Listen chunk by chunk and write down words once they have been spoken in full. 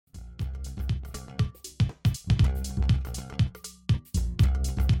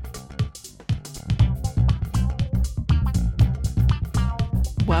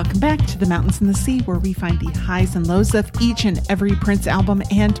Welcome back to The Mountains and the Sea, where we find the highs and lows of each and every Prince album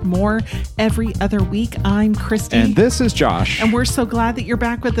and more every other week. I'm Christy. And this is Josh. And we're so glad that you're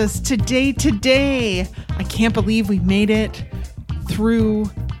back with us today. I can't believe we made it through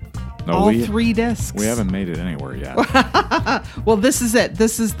all 3 discs. We haven't made it anywhere yet. Well, this is it.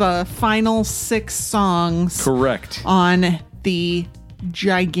 This is the final 6 songs. Correct. On the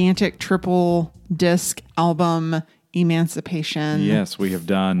gigantic triple disc album Emancipation. Yes, we have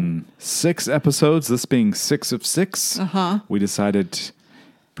done 6 episodes, this being 6 of 6. We decided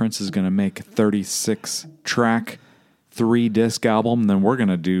Prince is going to make a 36-track, 3-disc album. Then we're going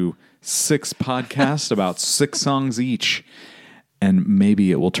to do 6 podcasts about 6 songs each. And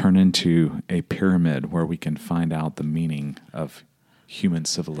maybe it will turn into a pyramid where we can find out the meaning of human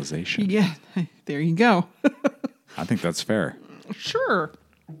civilization. Yeah, there you go. I think that's fair. Sure.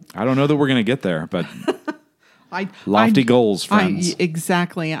 I don't know that we're going to get there, but lofty goals, friends.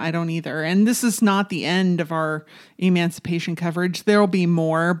 Exactly. I don't either. And this is not the end of our Emancipation coverage. There will be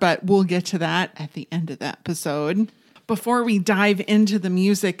more, but we'll get to that at the end of the episode. Before we dive into the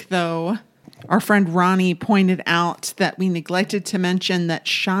music, though, our friend Ronnie pointed out that we neglected to mention that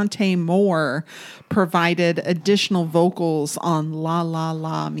Shantae Moore provided additional vocals on La La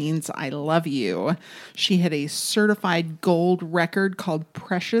La Means I Love You. She had a certified gold record called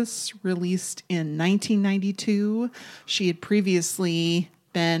Precious, released in 1992. She had previously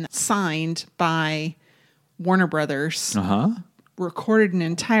been signed by Warner Brothers, recorded an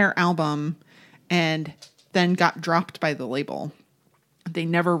entire album, and then got dropped by the label. They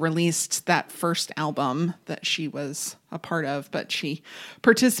never released that first album that she was a part of, but she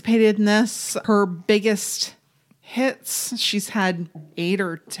participated in this. Her biggest hits, she's had 8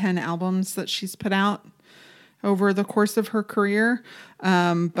 or 10 albums that she's put out over the course of her career.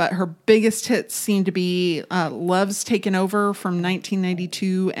 But her biggest hits seem to be Love's Taken Over from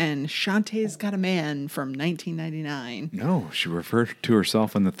 1992 and Shantae's Got a Man from 1999. No, she referred to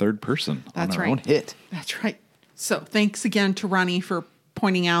herself in the third person. That's on her right. own hit. That's right. So thanks again to Ronnie for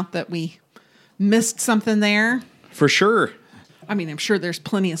pointing out that we missed something there. For sure. I mean, I'm sure there's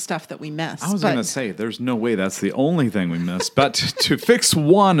plenty of stuff that we missed. I was going to say, there's no way that's the only thing we missed. But to fix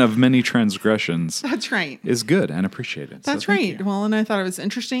one of many transgressions that's right. is good and appreciated. That's so right. Well, and I thought it was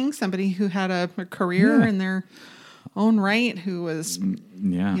interesting. Somebody who had a career in their own right, who was,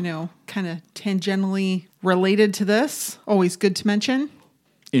 kind of tangentially related to this. Always good to mention.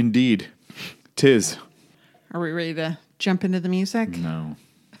 Indeed. 'Tis. Are we ready to jump into the music? No.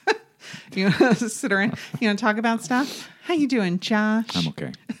 You want to sit around? You want to talk about stuff? How you doing, Josh? I'm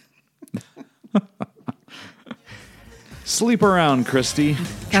okay. Sleep Around, Christy.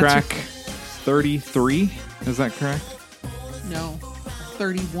 Track 33. Is that correct? No.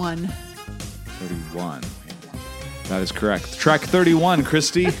 31. 31. That is correct. Track 31,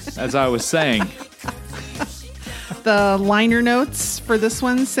 Christy, as I was saying. The liner notes for this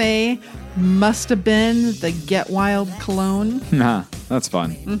one say, must have been the Get Wild cologne. Nah, that's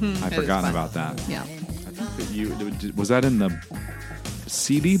fun. I've forgotten about that. Yeah. I think that was that in the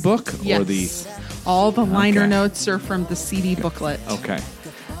CD book? Yes. Or the... All the liner notes are from the CD booklet. Okay.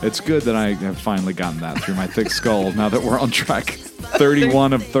 It's good that I have finally gotten that through my thick skull now that we're on track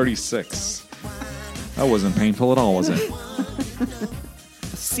 31 of 36. That wasn't painful at all, was it?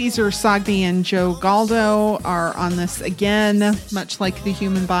 Caesar Sogby and Joe Galdo are on this again, much like the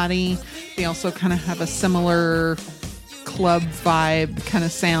human body. They also kind of have a similar club vibe kind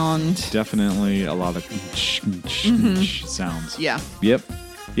of sound. Definitely a lot of sounds. Yeah. Yep.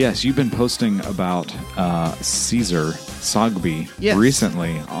 Yes, you've been posting about Caesar Sogby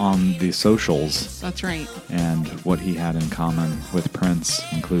recently on the socials. That's right. And what he had in common with Prince,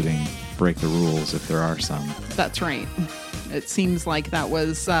 including break the rules if there are some. That's right. It seems like that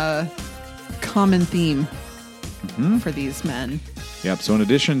was a common theme for these men. Yep. So in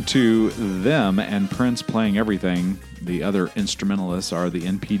addition to them and Prince playing everything, the other instrumentalists are the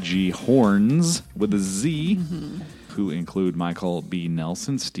NPG Horns with a Z, who include Michael B.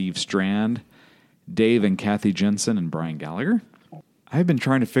 Nelson, Steve Strand, Dave and Kathy Jensen, and Brian Gallagher. I've been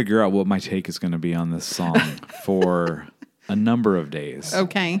trying to figure out what my take is going to be on this song for a number of days.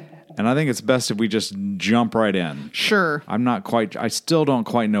 Okay. And I think it's best if we just jump right in. Sure. I still don't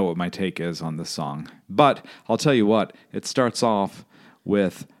quite know what my take is on this song. But I'll tell you what, it starts off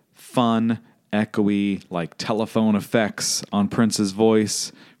with fun, echoey, like telephone effects on Prince's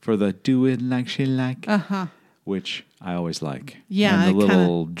voice for the do it like she like, which I always like. Yeah. And the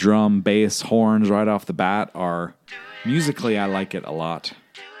little drum, bass, horns right off the bat are, musically, I like it a lot.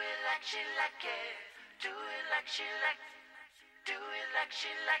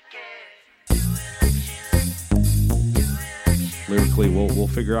 lyrically, we'll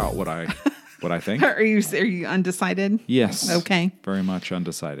figure out what I think. Are you undecided? Yes. Okay. Very much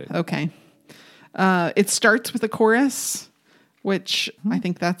undecided. Okay. It starts with a chorus, which I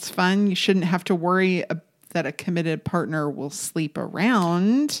think that's fun. You shouldn't have to worry that a committed partner will sleep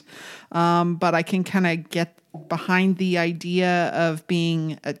around. But I can kind of get behind the idea of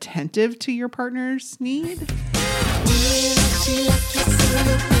being attentive to your partner's need.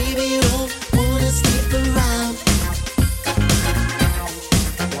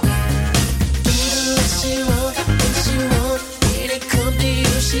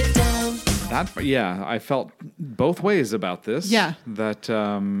 I felt both ways about this. Yeah. That,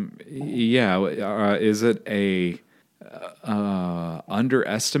 is it a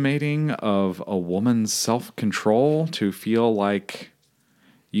underestimating of a woman's self-control to feel like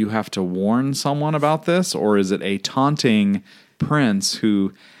you have to warn someone about this? Or is it a taunting prince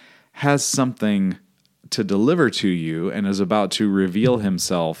who has something to deliver to you and is about to reveal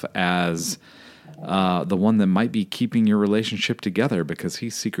himself as the one that might be keeping your relationship together because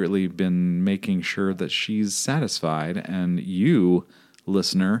he's secretly been making sure that she's satisfied and you,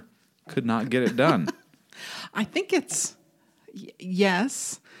 listener, could not get it done? I think it's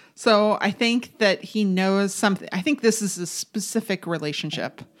yes. So I think that he knows something. I think this is a specific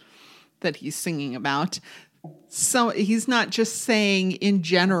relationship that he's singing about. So he's not just saying in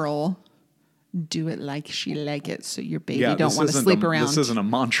general, do it like she like it so your baby don't want to sleep around. This isn't a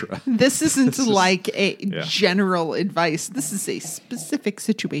mantra. This isn't like a general advice. This is a specific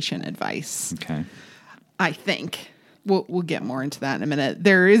situation advice. Okay. I think. We'll get more into that in a minute.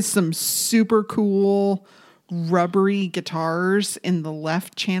 There is some super cool rubbery guitars in the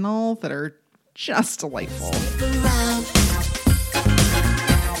left channel that are just delightful.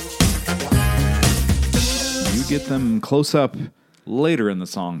 You get them close up later in the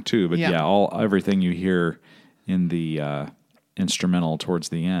song too, but everything you hear in the instrumental towards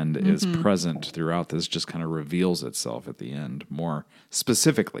the end is present throughout this, just kind of reveals itself at the end more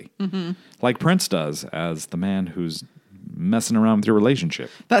specifically, like Prince does as the man who's messing around with your relationship.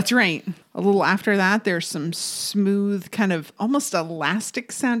 That's right. A little after that, there's some smooth, kind of almost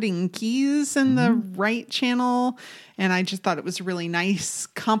elastic sounding keys in the right channel. And I just thought it was a really nice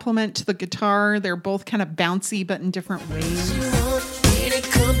compliment to the guitar. They're both kind of bouncy, but in different ways.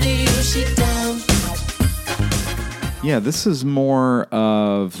 Yeah, this is more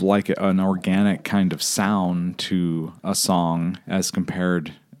of like an organic kind of sound to a song as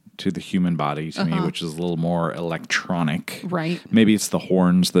compared to the human body to me, which is a little more electronic. Right. Maybe it's the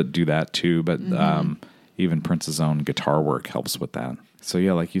horns that do that too, but even Prince's own guitar work helps with that. So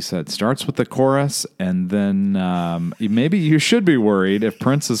yeah, like you said, starts with the chorus, and then maybe you should be worried if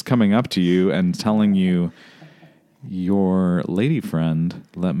Prince is coming up to you and telling you, your lady friend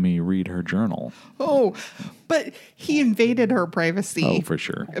let me read her journal. Oh, but he invaded her privacy. Oh, for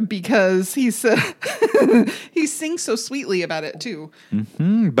sure. Because he sings so sweetly about it too.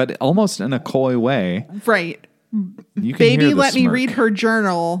 But almost in a coy way. Right. You can Baby, hear the let me smirk. read her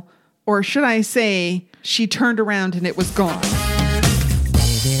journal. Or should I say, she turned around and it was gone.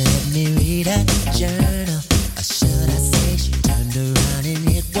 Baby, let me read her journal. Or should I say she turned around and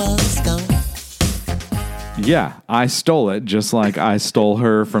it was gone? Yeah, I stole it just like I stole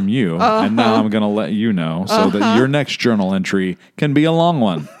her from you. And now I'm going to let you know so that your next journal entry can be a long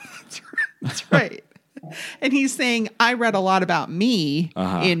one. That's right. And he's saying, I read a lot about me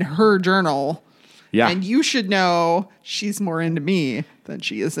in her journal. Yeah. And you should know she's more into me than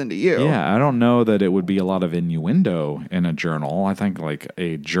she is into you. Yeah, I don't know that it would be a lot of innuendo in a journal. I think like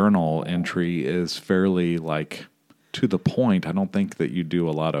a journal entry is fairly like to the point. I don't think that you do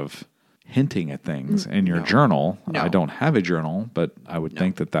a lot of hinting at things in your journal. No. I don't have a journal, but I would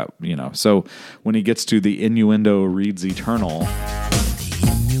think that, so when he gets to the innuendo reads eternal. The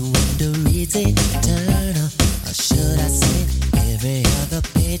innuendo reads eternal. Or should I say every other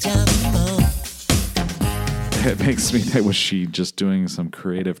page I'm on? It makes me think, was she just doing some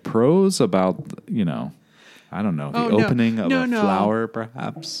creative prose about, I don't know, the opening of a flower,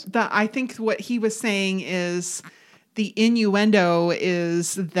 perhaps? I think what he was saying is the innuendo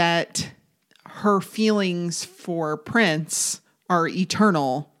is that her feelings for Prince are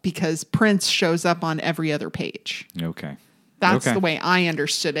eternal because Prince shows up on every other page. Okay. That's the way I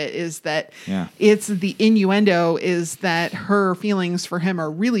understood it, is that Yeah. it's the innuendo is that her feelings for him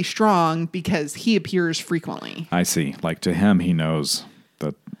are really strong because he appears frequently. I see. Like to him, he knows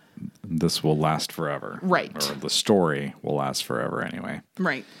that this will last forever. Right. Or the story will last forever anyway.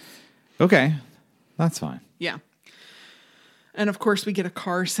 Right. Okay. That's fine. Yeah. And of course, we get a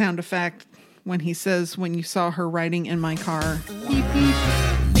car sound effect when he says, when you saw her riding in my car. Beep, beep.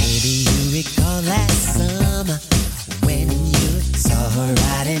 Maybe you recall last summer when you her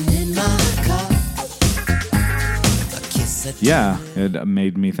riding in my car. A kiss or two. Yeah, it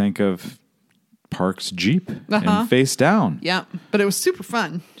made me think of Park's Jeep and Face Down. Yeah, but it was super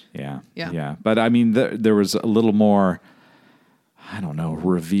fun. Yeah. But I mean, there was a little more, I don't know,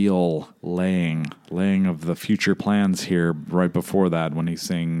 reveal laying of the future plans here right before that when he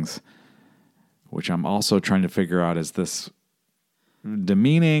sings, which I'm also trying to figure out, is this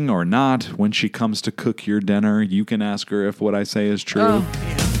demeaning or not? When she comes to cook your dinner, you can ask her if what I say is true. Oh,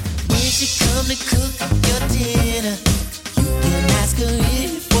 When she come to cook your dinner, you can ask her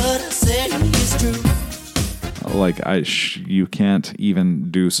if what I say is true. Like you can't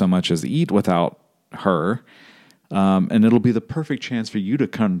even do so much as eat without her. And it'll be the perfect chance for you to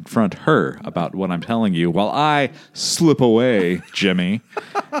confront her about what I'm telling you while I slip away, Jimmy,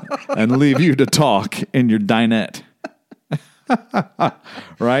 and leave you to talk in your dinette.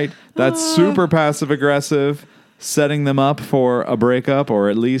 Right? That's super passive aggressive, setting them up for a breakup or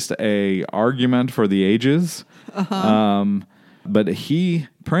at least a argument for the ages. But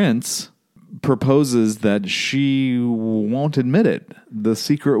Prince, proposes that she won't admit it. The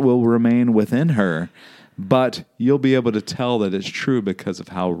secret will remain within her, but you'll be able to tell that it's true because of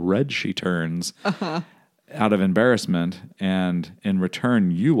how red she turns out of embarrassment, and in return,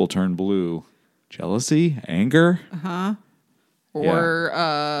 you will turn blue. Jealousy? Anger?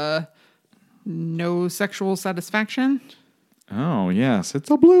 Or no sexual satisfaction. Oh, yes. It's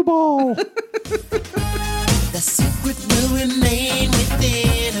a blue ball. The secret will remain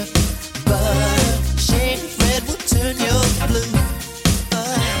within her, but shade of red will turn your blue.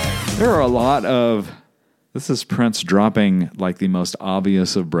 There are a lot of... This is Prince dropping like the most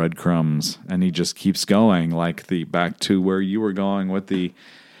obvious of breadcrumbs, and he just keeps going, like back to where you were going with the...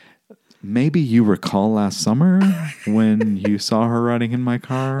 Maybe you recall last summer when you saw her riding in my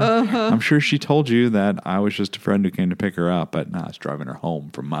car. I'm sure she told you that I was just a friend who came to pick her up, but I was driving her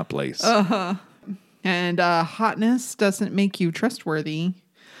home from my place. And hotness doesn't make you trustworthy.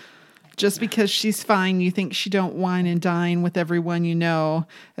 Just because she's fine, you think she don't wine and dine with everyone you know.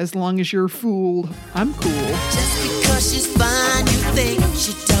 As long as you're fooled, I'm cool. Just because she's fine, you think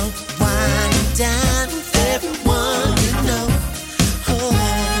she don't wine and dine with everyone you know. Oh,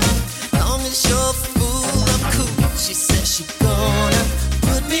 long as you're a fool, I'm cool. She says she's gonna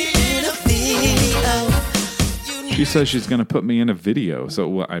put me in a video. She says she's going to put me in a video.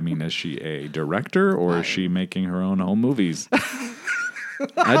 So, I mean, is she a director or is she making her own home movies?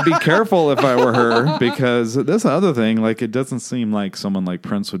 I'd be careful if I were her, because this other thing, like, it doesn't seem like someone like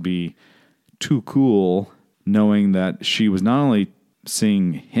Prince would be too cool knowing that she was not only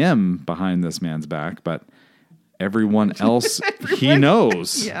seeing him behind this man's back, but everyone else he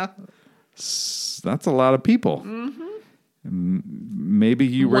knows. Yeah. That's a lot of people. Maybe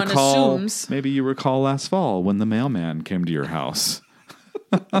you One recall. assumes. Maybe you recall last fall when the mailman came to your house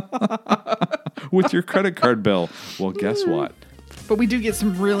with your credit card bill. Well, guess what? But we do get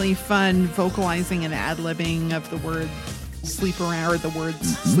some really fun vocalizing and ad-libbing of the word sleep around, or the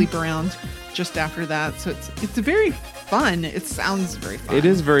words sleep around just after that. So it's very fun. It sounds very fun. It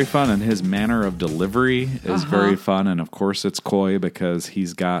is very fun, and his manner of delivery is very fun. And of course it's coy because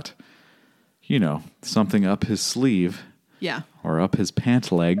he's got, something up his sleeve. Yeah. Or up his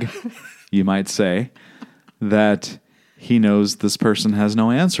pant leg, you might say, that he knows this person has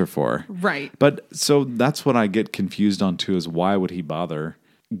no answer for. Right. But so that's what I get confused on too, is why would he bother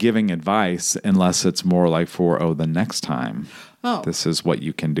giving advice unless it's more like for, the next time. This is what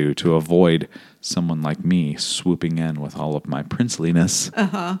you can do to avoid someone like me swooping in with all of my princeliness.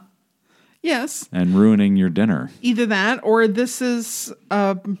 Yes. And ruining your dinner. Either that, or this is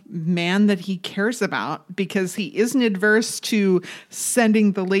a man that he cares about because he isn't adverse to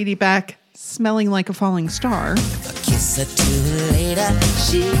sending the lady back smelling like a falling star. A kiss or two later,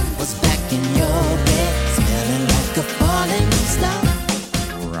 she was back in your bed, smelling like a falling star.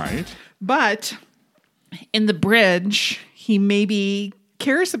 Right. But in the bridge, he maybe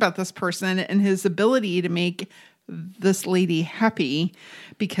cares about this person and his ability to make this lady happy,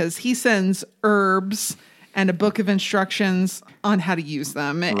 because he sends herbs and a book of instructions on how to use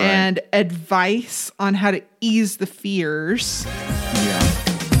them and advice on how to ease the fears. Yeah.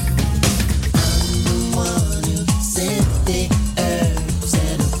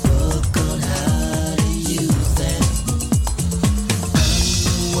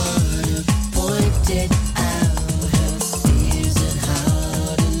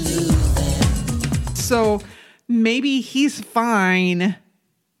 So maybe he's fine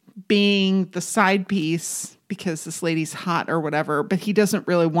being the side piece because this lady's hot or whatever, but he doesn't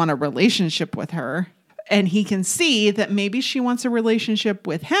really want a relationship with her. And he can see that maybe she wants a relationship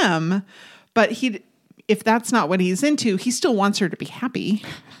with him, but if that's not what he's into, he still wants her to be happy.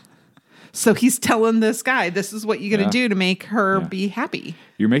 So he's telling this guy, this is what you got to do to make her be happy.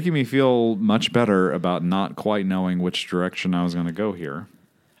 You're making me feel much better about not quite knowing which direction I was going to go here.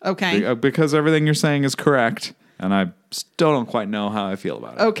 Okay. Because everything you're saying is correct, and I still don't quite know how I feel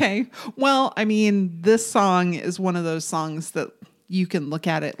about it. Okay. Well, I mean, this song is one of those songs that you can look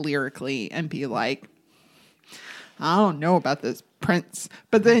at it lyrically and be like, I don't know about this Prince.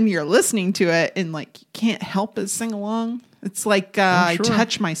 But then you're listening to it and like you can't help but sing along. It's like I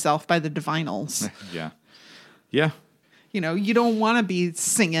Touch Myself by the Divinals. Yeah. Yeah. You know, you don't want to be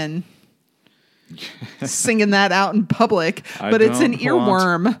singing that out in public, but it's an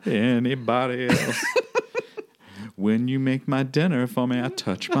earworm. Anybody else? When you make my dinner for me, I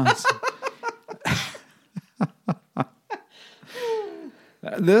touch myself.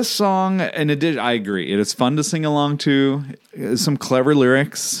 This song, in addition, I agree. It is fun to sing along to. Some clever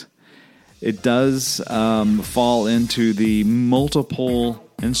lyrics. It does fall into the multiple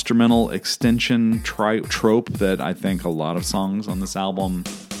instrumental extension trope that I think a lot of songs on this album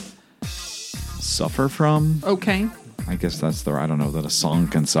suffer from. Okay. I guess I don't know that a song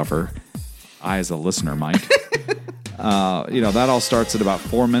can suffer. I, as a listener, might. That all starts at about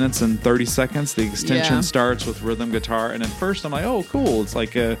 4 minutes and 30 seconds. The extension starts with rhythm guitar. And at first I'm like, oh, cool. It's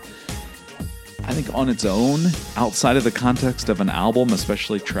like I think on its own, outside of the context of an album,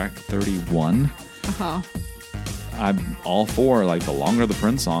 especially track 31, I'm all for like the longer the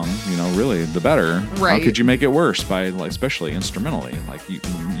Prince song, really the better. Right. How could you make it worse by especially instrumentally, like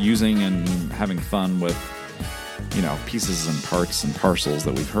using and having fun with, pieces and parts and parcels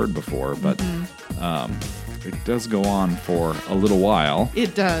that we've heard before. But it does go on for a little while.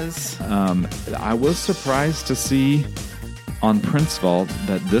 It does. I was surprised to see on Prince Vault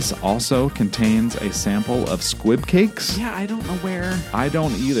that this also contains a sample of squib cakes. Yeah, I don't know where. I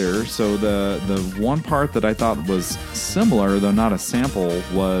don't either. So the one part that I thought was similar, though not a sample,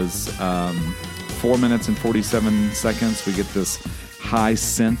 was 4 minutes and 47 seconds. We get this high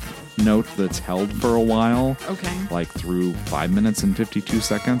synth note that's held for a while. Okay. Like through 5 minutes and 52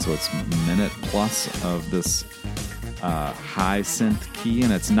 seconds. So it's a minute plus of this high synth key.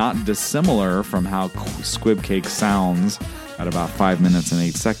 And it's not dissimilar from how squib cake sounds at about 5 minutes and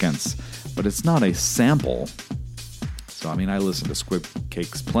 8 seconds, but it's not a sample. So, I mean, I listen to Squib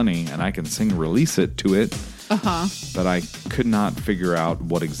Cakes plenty, and I can release it to it, but I could not figure out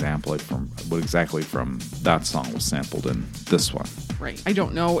what exactly from that song was sampled in this one. Right. I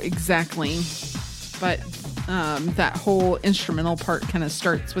don't know exactly, but that whole instrumental part kind of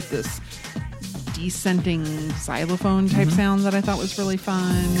starts with this descending xylophone type sound that I thought was really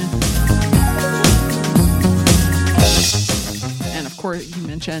fun. And of course, you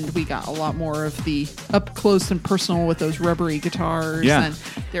mentioned we got a lot more of the up close and personal with those rubbery guitars. Yeah. And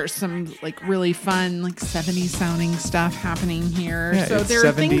there's some like really fun, like 70s sounding stuff happening here. Yeah, so it's there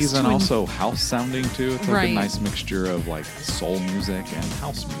are 70s things and also house sounding too. It's like Right. a nice mixture of like soul music and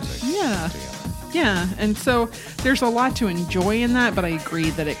house music. Yeah. Together. Yeah. And so there's a lot to enjoy in that, but I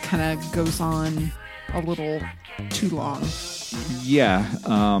agree that it kind of goes on a little too long. Yeah,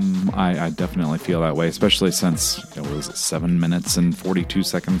 I definitely feel that way, especially since it was 7 minutes and 42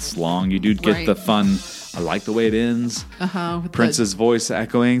 seconds long. You do get Right. the fun, I like the way it ends. With Prince's voice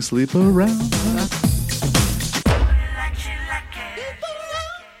echoing, sleep around.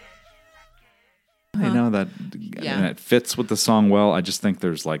 I know that and it fits with the song well. I just think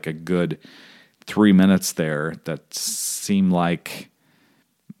there's like a good 3 minutes there that seem like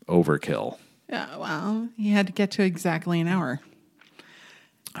overkill. Yeah, well, he had to get to exactly an hour.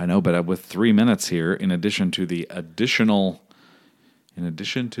 I know, but with 3 minutes here, in addition to the additional,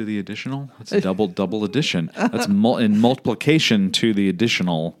 that's a double addition. That's in multiplication to the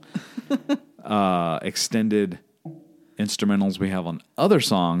additional extended instrumentals we have on other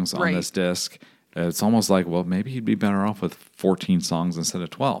songs on this disc. It's almost like, well, maybe he'd be better off with 14 songs instead of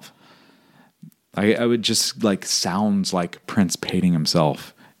 12. I would just sounds like Prince painting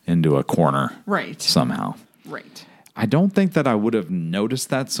himself into a corner. Right. Somehow. Right. I don't think that I would have noticed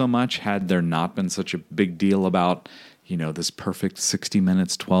that so much had there not been such a big deal about, this perfect 60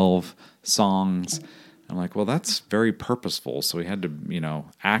 minutes, 12 songs. I'm like, well, that's very purposeful. So we had to,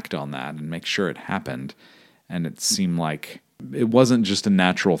 act on that and make sure it happened. And it seemed like it wasn't just a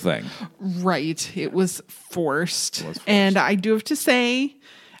natural thing. Right. It was forced. And I do have to say,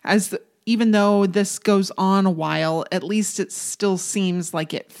 even though this goes on a while, at least it still seems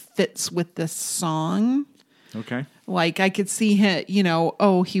like it fits with this song. Okay. Like I could see him,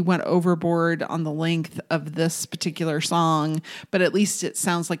 he went overboard on the length of this particular song, but at least it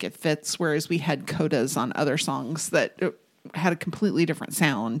sounds like it fits. Whereas we had codas on other songs that had a completely different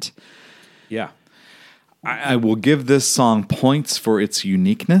sound. Yeah. I will give this song points for its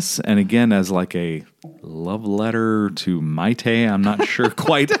uniqueness. And again, as like a love letter to Maite, I'm not sure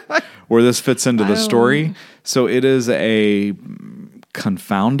quite where this fits into the story. So it is a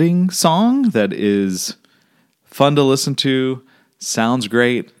confounding song that is fun to listen to, sounds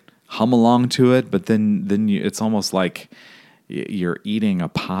great, hum along to it, but then it's almost like you're eating a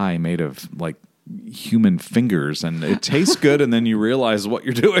pie made of like human fingers, and it tastes good, and then you realize what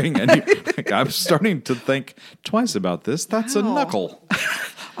you're doing, and I'm starting to think twice about this. That's a knuckle.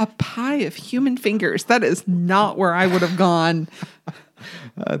 A pie of human fingers. That is not where I would have gone.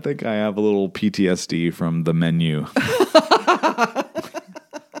 I think I have a little PTSD from the menu.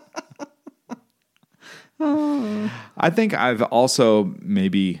 I think I've also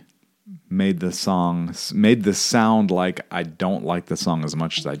maybe made this sound like I don't like the song as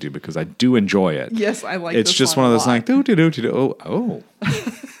much as I do, because I do enjoy it. Yes, I like it's this just song one of those a like oh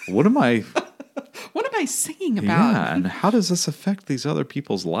what am I singing about? Yeah, and how does this affect these other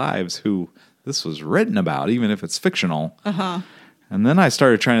people's lives who this was written about, even if it's fictional? And then I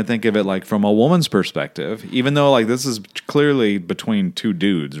started trying to think of it like from a woman's perspective, even though like this is clearly between two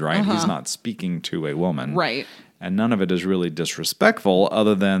dudes, right? He's not speaking to a woman, right? And none of it is really disrespectful,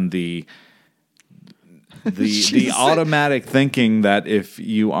 other than the automatic thinking that if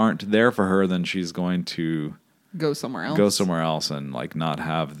you aren't there for her, then she's going to go somewhere else and like not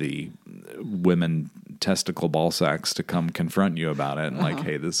have the women testicle ball sacks to come confront you about it and like,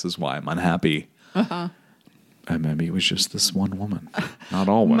 hey, this is why I'm unhappy. And maybe it was just this one woman, not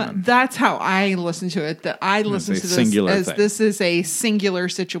all women. That's how I listen to it. That I listen to this as this is a singular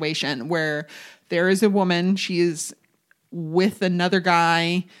situation where there is a woman. She is with another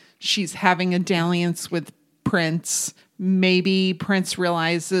guy. She's having a dalliance with Prince. Maybe Prince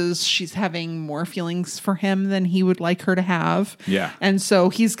realizes she's having more feelings for him than he would like her to have. Yeah. And so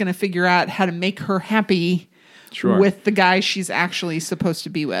he's going to figure out how to make her happy with the guy she's actually supposed to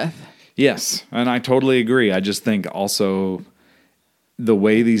be with. Yes, and I totally agree. I just think also the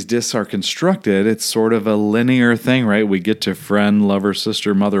way these discs are constructed, it's sort of a linear thing, right? We get to friend, lover,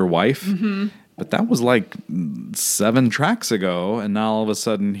 sister, mother, wife. But that was like 7 tracks ago, and now all of a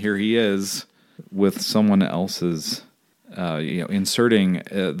sudden here he is with someone else's, inserting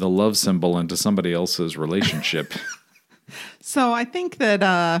the love symbol into somebody else's relationship. So I think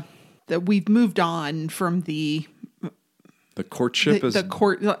that we've moved on from the courtship is the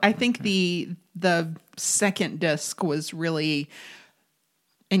court. I think the second disc was really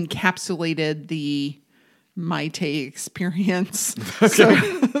encapsulated the Maite experience,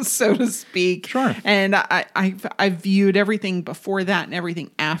 so to speak. Sure. And I viewed everything before that and everything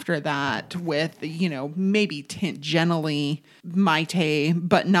after that with, maybe tangentially Maite,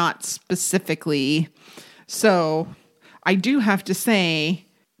 but not specifically. So I do have to say,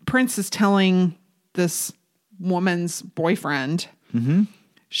 Prince is telling this woman's boyfriend,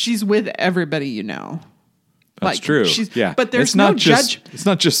 she's with everybody you know. That's true. Yeah. But there's no judge. It's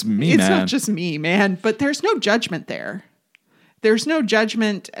not just me, man. It's not just me, man. But there's no judgment there. There's no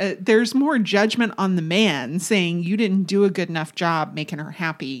judgment. There's more judgment on the man saying you didn't do a good enough job making her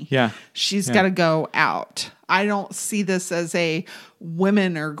happy. Yeah. She's got to go out. I don't see this as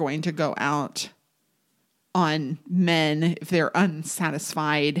women are going to go out on men if they're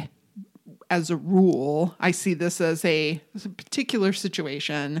unsatisfied. As a rule, I see this as a particular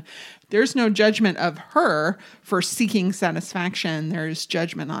situation. There's no judgment of her for seeking satisfaction. There's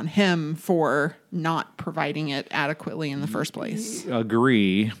judgment on him for not providing it adequately in the first place.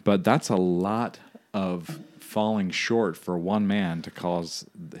 Agree, but that's a lot of falling short for one man to cause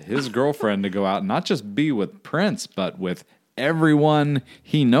his girlfriend to go out and not just be with Prince, but with everyone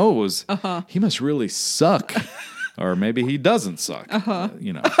he knows. He must really suck. Or maybe he doesn't suck.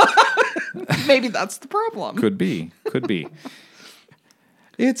 Maybe that's the problem. Could be.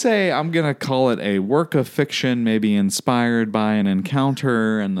 It's I'm going to call it a work of fiction, maybe inspired by an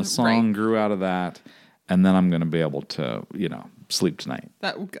encounter, and the song grew out of that. And then I'm going to be able to, sleep tonight.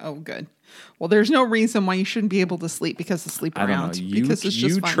 Good. Well, there's no reason why you shouldn't be able to sleep because of sleep around. I don't know. Because it's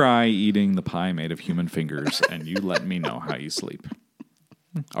just fun. Try eating the pie made of human fingers, and you let me know how you sleep.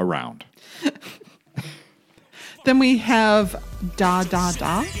 Around. Then we have Da Da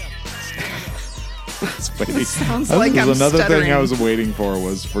Da. Sounds like I'm another stuttering. thing I was waiting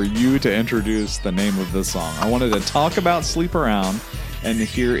was for you to introduce the name of this song. I wanted to talk about Sleep Around and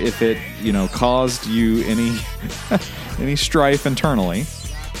hear if it, caused you any strife internally.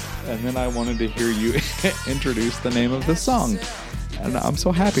 And then I wanted to hear you introduce the name of this song. And I'm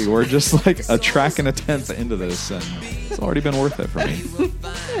so happy. We're just like a track and a tenth into this, and it's already been worth it for me.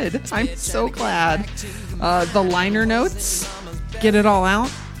 Good. I'm so glad. The liner notes, get it all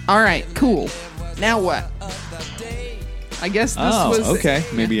out. All right, cool. Now what? I guess this was... okay.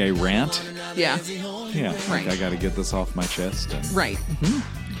 Maybe a rant. Yeah. Yeah, Right. like I got to get this off my chest. And Right.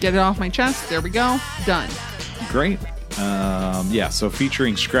 Get it off my chest. There we go. Done. Great. Yeah, so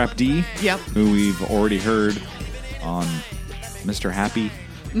featuring Scrap D, Yep. who we've already heard on Mr. Happy,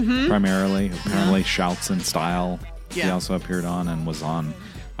 primarily. Apparently Shouts in Style. He Yeah. also appeared on and was on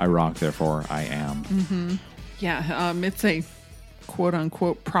I Rock, Therefore I Am. Yeah. It's a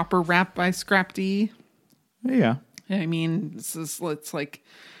quote-unquote proper rap by Scrap D. Yeah. I mean, it's like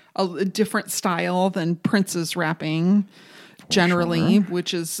a different style than Prince's rapping generally,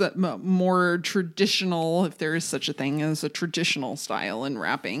 which is more traditional, if there is such a thing as a traditional style in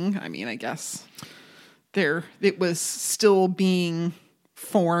rapping. I mean, I guess it was still being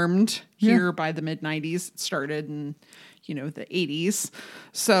formed here by the mid 90s. It started in, the 80s.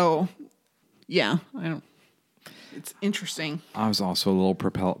 So yeah, it's interesting. I was also a little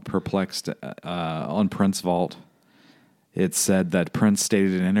perplexed on Prince Vault. It said that Prince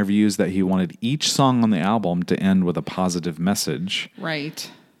stated in interviews that he wanted each song on the album to end with a positive message.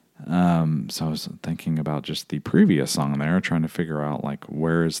 Right. So I was thinking about just the previous song there, trying to figure out, like,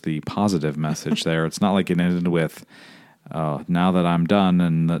 where's the positive message there? It's not like it ended with, now that I'm done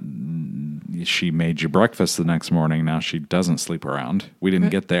and she made you breakfast the next morning, now she doesn't sleep around. We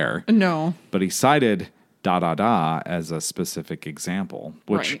didn't get there. No. But he cited as a specific example,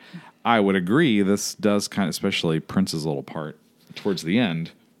 which Right. I would agree. This does kind of, especially Prince's little part towards the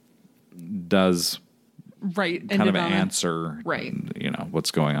end, does Right. kind of answer, Right. what's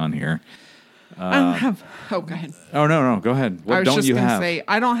going on here. I don't have... Oh, go ahead. Oh, no, go ahead. What I was don't just you going to have? say,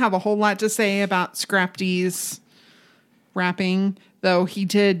 I don't have a whole lot to say about Scrap D's rapping, though he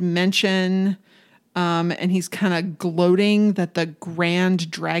did mention, and he's kind of gloating that the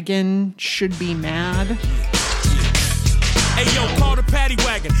Grand Dragon should be mad. Hey yo, call the paddy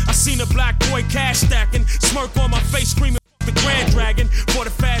wagon. I seen a black boy cash stacking, smirk on my face, screaming the Grand Dragon for the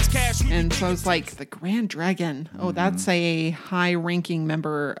fast cash. And so I was like, the Grand Dragon. Oh, that's a high-ranking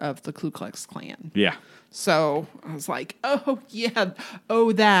member of the Ku Klux Klan. Yeah. So I was like, oh, yeah.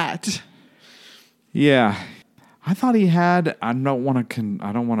 Oh, that. Yeah. I thought he had, I don't want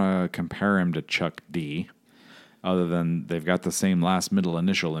to compare him to Chuck D, other than they've got the same last, middle,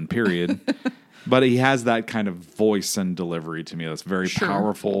 initial, and period. But he has that kind of voice and delivery to me that's very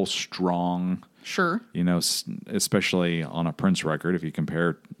powerful, strong. Sure. Especially on a Prince record. If you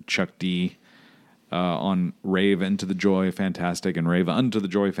compare Chuck D on Rave Into the Joy Fantastic and Rave Unto the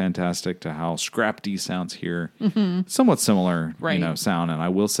Joy Fantastic to how Scrap D sounds here, somewhat similar, sound. And I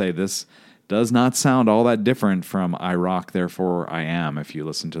will say this does not sound all that different from I Rock, Therefore I Am. If you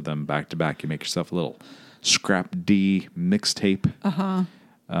listen to them back to back, you make yourself a little Scrap D mixtape.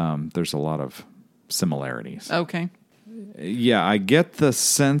 There's a lot of similarities. Okay. Yeah, I get the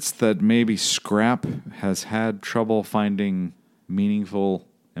sense that maybe Scrap has had trouble finding meaningful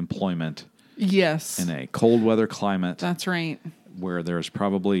employment Yes. in a cold weather climate That's right. where there's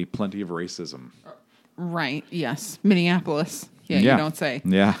probably plenty of racism. Right. Yes. Minneapolis. Yeah, you don't say.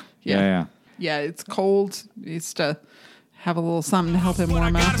 Yeah. Yeah, it's cold. It's to have a little something to help him But I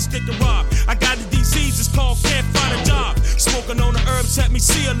warm up. gotta stick to rock. I got the disease, it's called can't find a job. Smoking on the herbs help me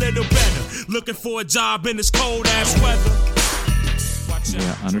see a little better. Looking for a job in this cold ass weather. Watch out.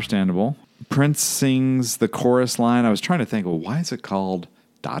 Yeah, understandable. Prince sings the chorus line. I was trying to think, well, why is it called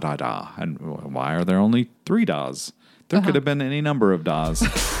da da da? And why are there only 3 das? There could have been any number of das.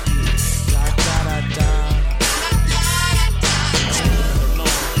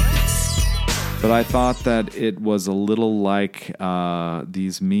 But I thought that it was a little like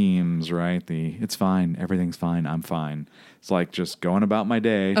these memes, right? It's fine, everything's fine, I'm fine. It's like just going about my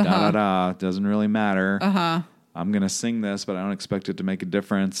day, da da da, doesn't really matter. I'm going to sing this, but I don't expect it to make a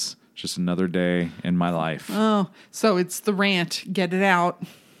difference. Just another day in my life. Oh, so it's the rant. Get it out.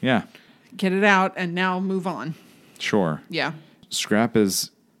 Yeah, Get it out, and now move on. sure. Yeah. Scrap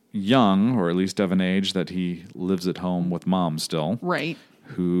is young, or at least of an age that he lives at home with mom still. Right.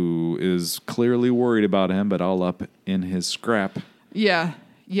 Who is clearly worried about him, but all up in his scrap. Yeah.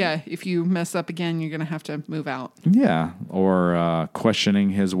 Yeah. If you mess up again, you're going to have to move out. Yeah, or questioning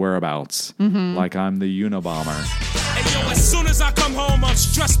his whereabouts, like I'm the Unabomber. Hey yo, as soon as I come home, I'm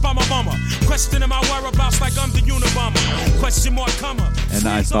stressed by my mama. Questioning my whereabouts like I'm the Unabomber. Question mark, comma. And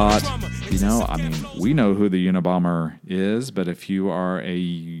I Freeze on the thought, drummer. we know who the Unabomber is, but if you are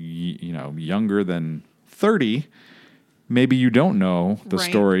younger than 30, maybe you don't know the Right.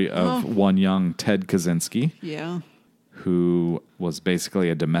 story of one young Ted Kaczynski, Yeah. who was basically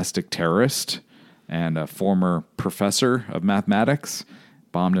a domestic terrorist and a former professor of mathematics,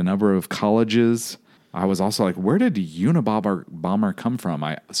 bombed a number of colleges, I was also like, where did Unabomber bomber come from?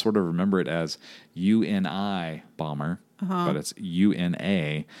 I sort of remember it as UNI bomber, but it's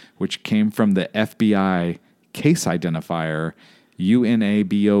UNA, which came from the FBI case identifier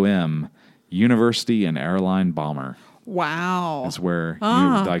UNABOM, University and Airline Bomber. Wow. Is where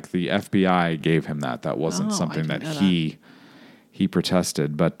like the FBI gave him that. That wasn't something that he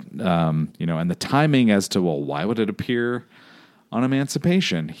protested. But, and the timing as to, well, why would it appear on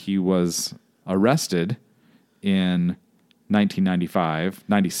Emancipation? He was arrested in 1995,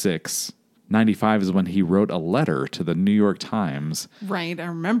 96. 95 is when he wrote a letter to the New York Times. Right, I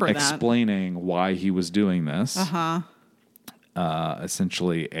remember explaining why he was doing this.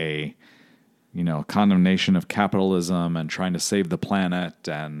 Essentially a, condemnation of capitalism and trying to save the planet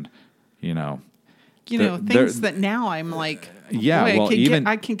and, things that now I'm like,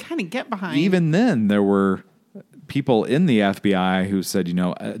 I can kind of get behind. Even then, there were people in the FBI who said,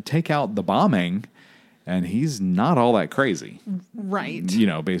 take out the bombing, and he's not all that crazy. Right.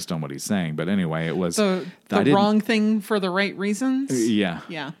 Based on what he's saying. But anyway, it was the wrong thing for the right reasons? Yeah.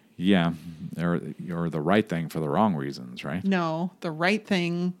 Yeah. Yeah. Or the right thing for the wrong reasons, right? No, the right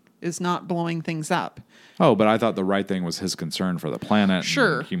thing is not blowing things up. Oh, but I thought the right thing was his concern for the planet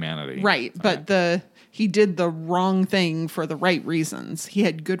and humanity. Right. But he did the wrong thing for the right reasons. He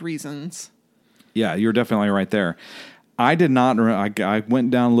had good reasons. Yeah, you're definitely right there. I did not. I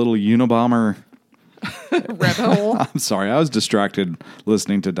went down a little Unabomber rabbit hole. I'm sorry. I was distracted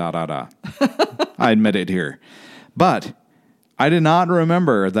listening to da da da. I admit it here. But I did not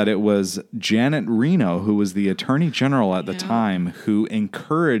remember that it was Janet Reno, who was the Attorney General at the time, who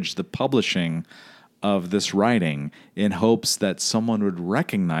encouraged the publishing of this writing in hopes that someone would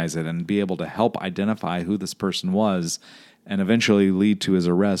recognize it and be able to help identify who this person was and eventually lead to his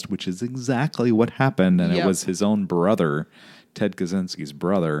arrest, which is exactly what happened. And it was his own brother, Ted Kaczynski's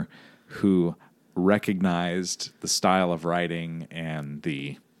brother, who recognized the style of writing and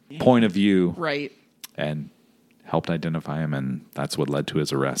the point of view. Right. And helped identify him, and that's what led to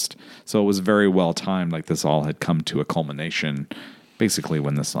his arrest. So it was very well timed. Like this all had come to a culmination basically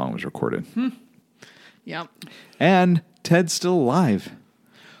when this song was recorded. Yep. And Ted's still alive.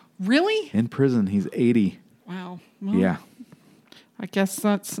 Really? In prison. He's 80. Wow. Well, yeah. I guess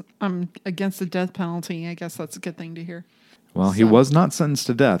I'm against the death penalty. I guess that's a good thing to hear. Well, he was not sentenced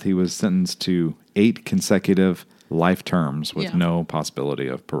to death. He was sentenced to 8 consecutive life terms with no possibility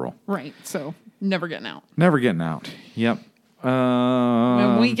of parole. Right. So never getting out. Never getting out. Yep.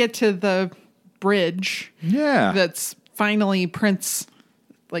 When we get to the bridge, that's finally Prince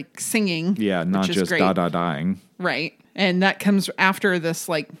singing. Yeah, not just da-da-dying. Right. And that comes after this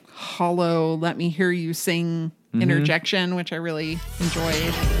hollow, let me hear you sing interjection, which I really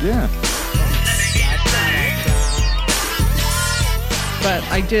enjoyed. Yeah. But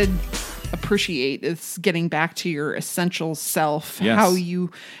I did appreciate it's getting back to your essential self, how you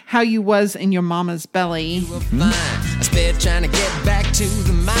was in your mama's belly. I spent trying to get back to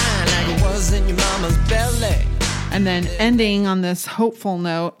the mind like it was in your mama's belly. And then ending on this hopeful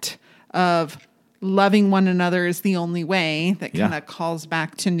note of loving one another is the only way, that kind of calls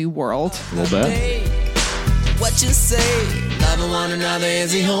back to New World. A little bit. What you say, loving one another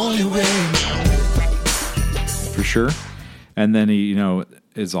is the only way. For sure. And then he,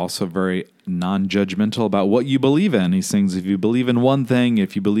 is also very non-judgmental about what you believe in. He sings, if you believe in one thing,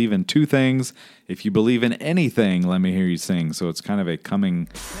 if you believe in 2 things, if you believe in anything, let me hear you sing. So it's kind of a coming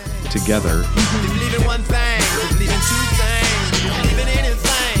together. If you believe in one thing, if you believe in 2 things, if you believe in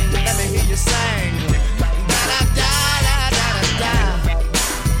anything, let me hear you sing.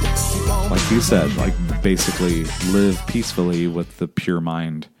 Like you said, basically live peacefully with the pure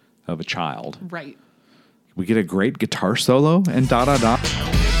mind of a child. Right. We get a great guitar solo and da da da.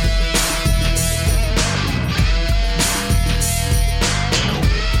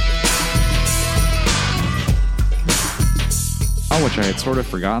 Which I had sort of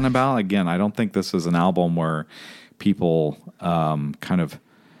forgotten about. Again, I don't think this is an album where people kind of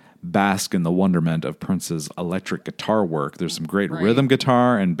bask in the wonderment of Prince's electric guitar work. There's some great rhythm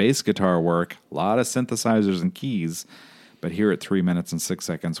guitar and bass guitar work, a lot of synthesizers and keys. But here at 3 minutes and 6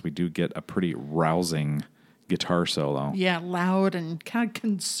 seconds, we do get a pretty rousing guitar solo. Yeah, loud and kind of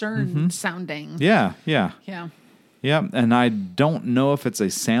concerned sounding. Yeah. Yeah. Yeah, and I don't know if it's a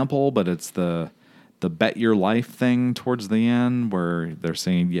sample, but it's the bet your life thing towards the end where they're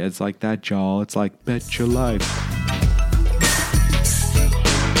saying, yeah, it's like that, y'all. It's like bet your life.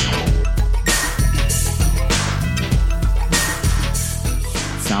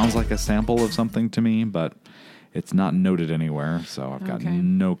 Sounds like a sample of something to me, but it's not noted anywhere, so I've got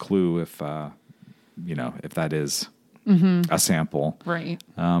no clue if if that is a sample. Right.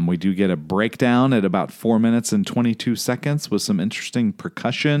 We do get a breakdown at about 4 minutes and 22 seconds with some interesting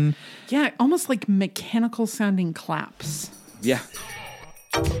percussion. Yeah, almost like mechanical sounding claps. Yeah.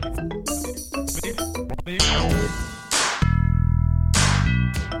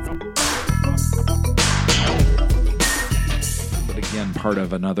 But again, part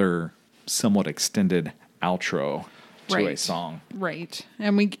of another somewhat extended outro to a song. Right.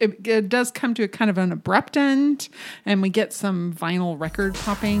 And it does come to a kind of an abrupt end, and we get some vinyl record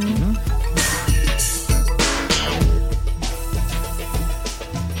popping.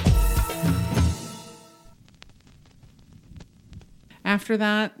 After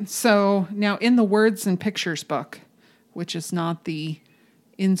that, so now in the Words and Pictures book, which is not the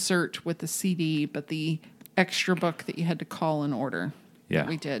insert with the CD, but the extra book that you had to call and order. Yeah.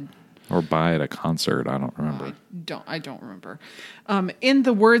 We did. Or buy at a concert. I don't remember. I don't remember. In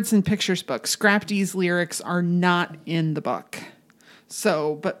the Words and Pictures book, Scrap D's lyrics are not in the book.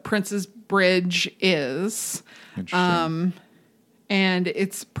 So, but Prince's bridge is. Interesting. And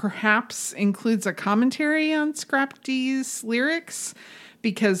it's perhaps includes a commentary on Scrap D's lyrics,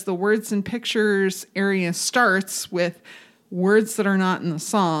 because the Words and Pictures area starts with words that are not in the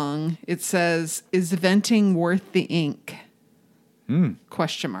song. It says, "Is venting worth the ink?"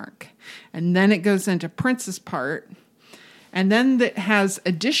 Question mark. And then it goes into Prince's part. And then that has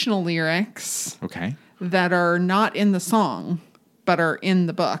additional lyrics Okay. that are not in the song, but are in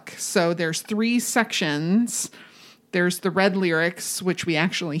the book. So there's 3 sections. There's the red lyrics, which we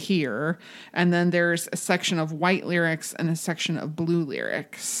actually hear. And then there's a section of white lyrics and a section of blue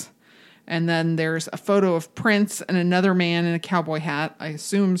lyrics. And then there's a photo of Prince and another man in a cowboy hat. I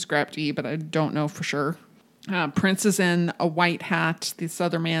assume Scrap D, but I don't know for sure. Prince is in a white hat. This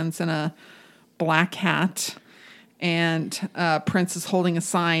other man's in a black hat. And Prince is holding a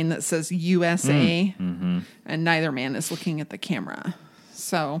sign that says USA. And neither man is looking at the camera.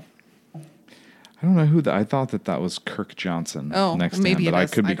 So I don't know who I thought that was Kirk Johnson next to him, but I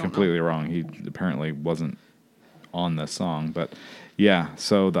could be completely wrong. He apparently wasn't on the song, but yeah.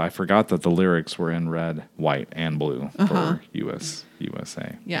 So I forgot that the lyrics were in red, white, and blue for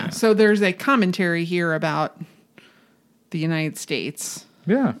USA. Yeah. So there's a commentary here about the United States.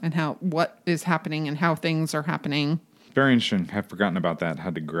 Yeah. And what is happening and how things are happening. Very interesting. I've forgotten about that.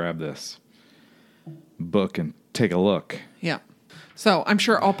 Had to grab this book and take a look. Yeah. So I'm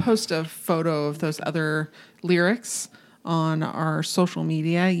sure I'll post a photo of those other lyrics on our social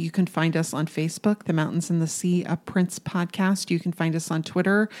media. You can find us on Facebook, The Mountains and the Sea, a Prince podcast. You can find us on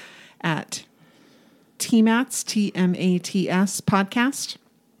Twitter at TMATS, TMATS podcast.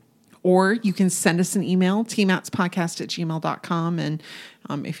 Or you can send us an email, tmatspodcast@gmail.com. And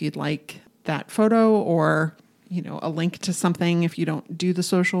if you'd like that photo or, a link to something, if you don't do the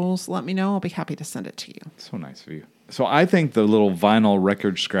socials, let me know. I'll be happy to send it to you. So nice of you. So I think the little vinyl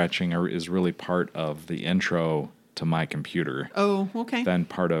record scratching is really part of the intro to My Computer. Oh, okay. Then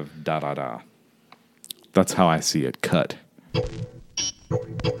part of Da Da Da. That's how I see it cut.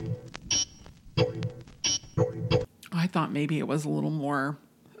 I thought maybe it was a little more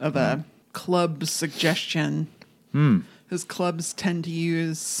of a club suggestion. Because clubs tend to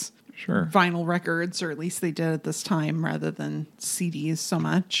use vinyl records, or at least they did at this time, rather than CDs so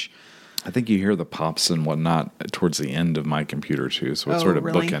much. I think you hear the pops and whatnot towards the end of My Computer, too. So it's sort of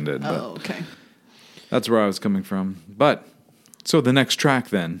really? bookended. But okay. That's where I was coming from. But, so the next track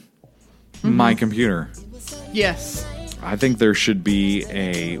then, My Computer. Yes. I think there should be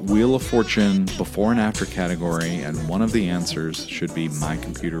a Wheel of Fortune before and after category, and one of the answers should be My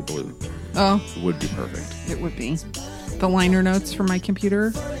Computer Blue. Oh. It would be perfect. It would be. The liner notes for My Computer.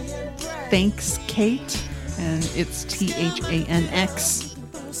 Thanks, Kate. And it's THANX.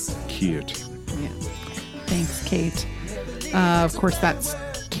 Cute. Yeah. Thanks, Kate. Of course, that's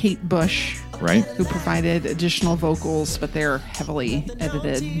Kate Bush. Right? Who provided additional vocals, but they're heavily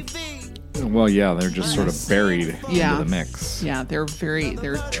edited. Well, yeah, they're just sort of buried into the mix. Yeah, they're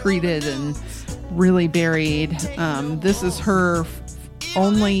treated and really buried. This is her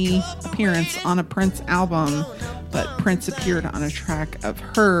only appearance on a Prince album, but Prince appeared on a track of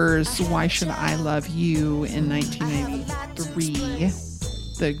hers, Why Should I Love You, in 1993.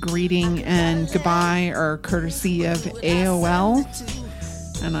 The greeting and goodbye are courtesy of AOL.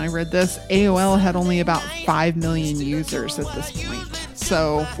 And I read this, AOL had only about 5 million users at this point.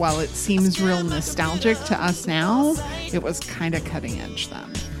 So while it seems real nostalgic to us now, it was kind of cutting edge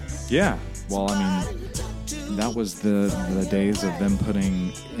then. Yeah. Well, I mean, That was the days of them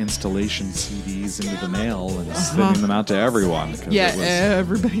putting installation CDs into the mail and sending them out to everyone. Yeah,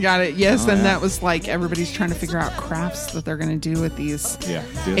 everybody got it. Yes, and yeah. that was like everybody's trying to figure out crafts that they're going to do with these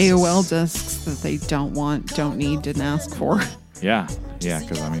discs. AOL discs that they don't want, don't need, didn't ask for. Yeah,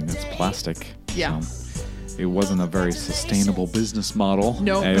 because I mean, it's plastic. Yeah. So it wasn't a very sustainable business model.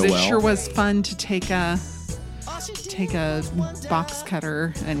 No, AOL. but it sure was fun to take a box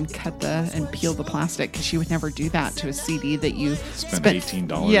cutter and and peel the plastic, because you would never do that to a CD that you spent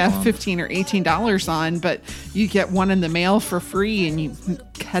 $18 yeah, on. $15 or $18 on, but you get one in the mail for free and you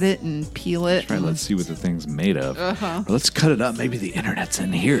cut it and peel it. Right, let's see what the thing's made of. Or let's cut it up. Maybe the internet's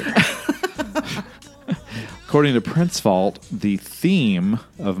in here. According to Prince Vault, the theme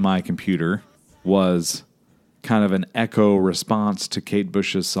of My Computer was kind of an echo response to Kate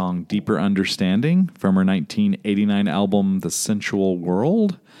Bush's song Deeper Understanding from her 1989 album The Sensual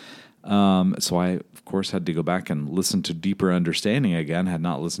World. So I, of course, had to go back and listen to Deeper Understanding again, had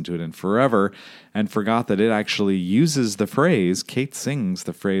not listened to it in forever, and forgot that it actually uses the phrase, Kate sings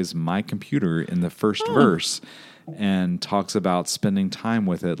the phrase My Computer in the first verse and talks about spending time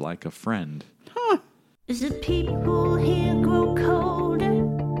with it like a friend. As the people here grow colder,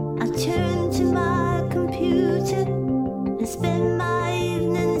 I turn to my computer and spend my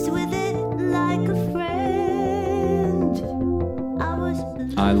evenings with it like a friend.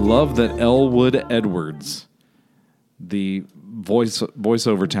 I love that Elwood Edwards, the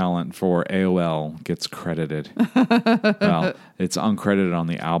voiceover talent for AOL, gets credited. Well, it's uncredited on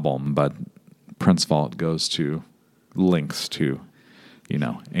the album, but Prince Vault goes to links to,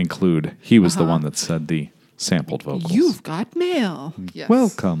 include. He was the one that said the sampled vocals. You've got mail. Yes.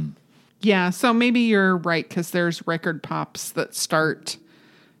 Welcome. Yeah, so maybe you're right, because there's record pops that start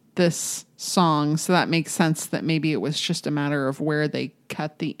this song, so that makes sense that maybe it was just a matter of where they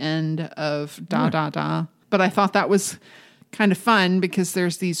cut the end of da da da. But I thought that was kind of fun, because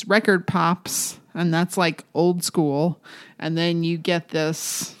there's these record pops, and that's like old school, and then you get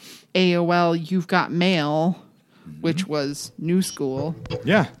this AOL You've Got Mail, which was new school.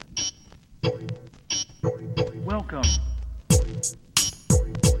 Yeah. Welcome.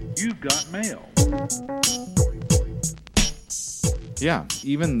 You've got mail. Yeah,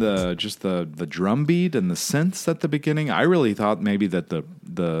 even the drum beat and the synths at the beginning. I really thought maybe that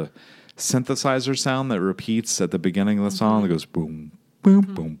the synthesizer sound that repeats at the beginning of the song that goes boom, boom,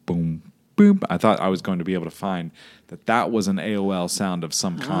 boom, boom, boom. I thought I was going to be able to find that was an AOL sound of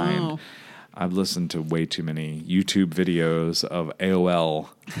some kind. I've listened to way too many YouTube videos of AOL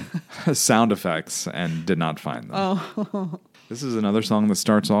sound effects and did not find them. This is another song that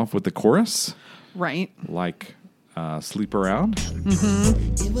starts off with the chorus. Right. Like Sleep Around.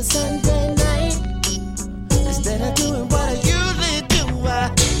 Mm-hmm. It was Sunday night. Instead of doing what I usually do,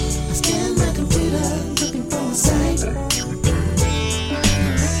 I scanned my computer looking for a site.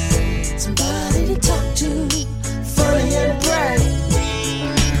 Somebody to talk to, funny and bright.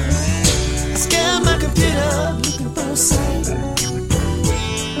 I scanned my computer looking for a site.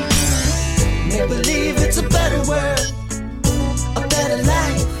 Make believe it's a better world, a better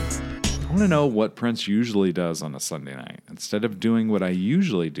life. I want to know what Prince usually does on a Sunday night. Instead of doing what I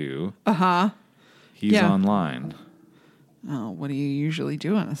usually do, he's online. Oh, what do you usually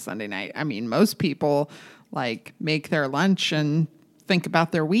do on a Sunday night? I mean, most people make their lunch and think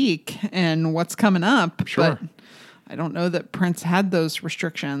about their week and what's coming up. Sure. But I don't know that Prince had those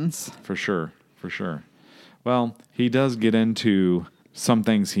restrictions. For sure. Well, he does get into some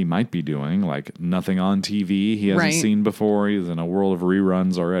things he might be doing, like nothing on TV he hasn't seen before. He's in a world of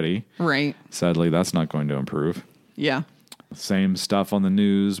reruns already. Right. Sadly, that's not going to improve. Yeah. Same stuff on the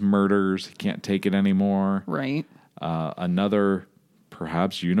news, murders. He can't take it anymore. Right. Another,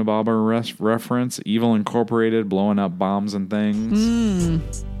 perhaps, Unabomber reference. Evil Incorporated blowing up bombs and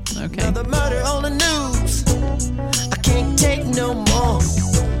things. Okay. Another murder on the news. I can't take no more.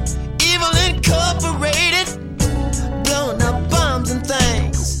 Evil Incorporated blowing up bombs and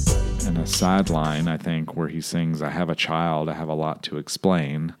things. And a sideline, I think, where he sings, I have a child, I have a lot to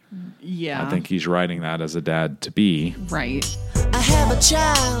explain. Yeah. I think he's writing that as a dad-to-be. Right. I have a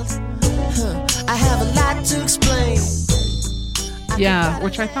child. I have a lot to explain. Yeah,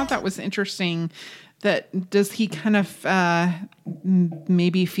 which I thought that was interesting. That does he kind of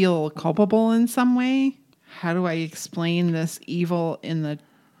maybe feel culpable in some way? How do I explain this evil in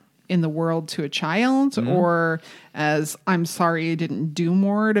the world to a child? Or as I'm sorry I didn't do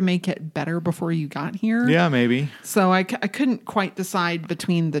more to make it better before you got here? Yeah, maybe. So I couldn't quite decide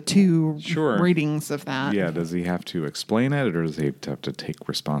between the two readings of that. Yeah, does he have to explain it or does he have to take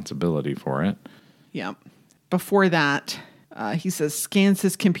responsibility for it? Yeah. Before that, he says, scans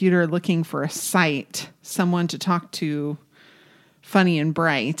his computer looking for a site, someone to talk to, funny and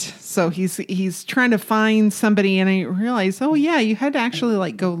bright. So he's trying to find somebody, and I realized, oh yeah, you had to actually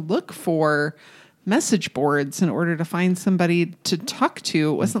like go look for message boards in order to find somebody to talk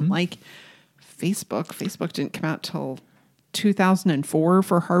to. It wasn't like Facebook. Facebook didn't come out till 2004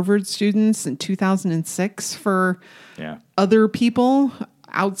 for Harvard students and 2006 for other people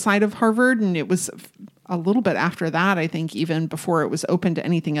outside of Harvard. And it was a little bit after that, I think, even before it was open to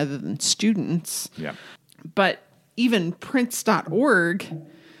anything other than students. Yeah. But even Prince.org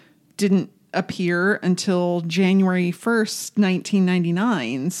didn't appear until January 1st,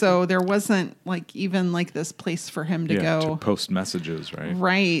 1999. So there wasn't like even like this place for him to go to post messages, right?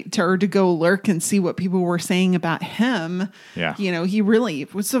 Right. Or to go lurk and see what people were saying about him. Yeah. You know,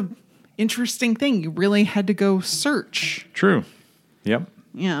 it was a interesting thing. You really had to go search. True. Yep.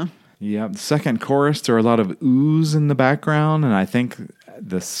 Yeah. Yeah. The second chorus, there are a lot of oohs in the background. And I think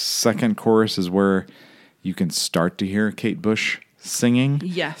the second chorus is where you can start to hear Kate Bush singing.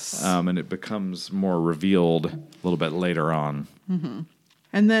 Yes. And it becomes more revealed a little bit later on. Mm-hmm.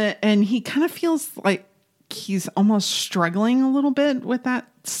 And he kind of feels like he's almost struggling a little bit with that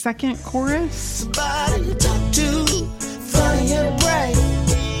second chorus. Somebody to talk to, funny and bright.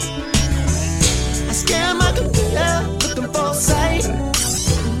 I scan my computer looking for a site.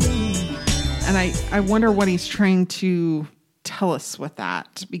 And I wonder what he's trying to tell us with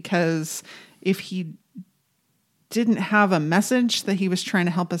that, because if he didn't have a message that he was trying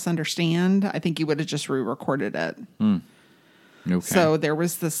to help us understand, I think he would have just re-recorded it. Okay. So there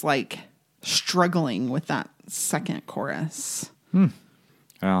was this like struggling with that second chorus. Well,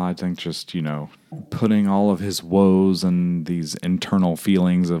 I think just, putting all of his woes and these internal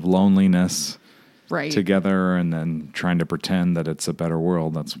feelings of loneliness together and then trying to pretend that it's a better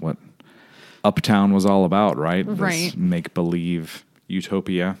world. That's what Uptown was all about, right? Right. This make-believe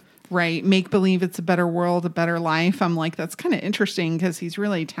utopia. Right. Make believe it's a better world, a better life. I'm like, that's kind of interesting because he's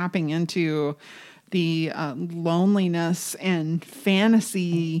really tapping into the loneliness and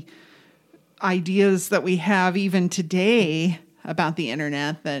fantasy ideas that we have even today about the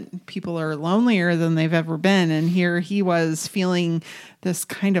internet, that people are lonelier than they've ever been. And here he was feeling this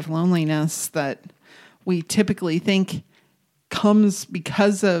kind of loneliness that we typically think comes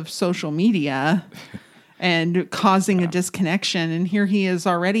because of social media and causing a disconnection. And here he is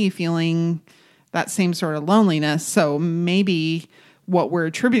already feeling that same sort of loneliness. So maybe what we're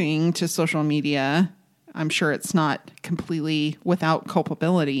attributing to social media, I'm sure it's not completely without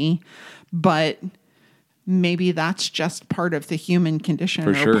culpability, but maybe that's just part of the human condition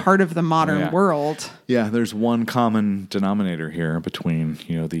or part of the modern world. Yeah, there's one common denominator here between,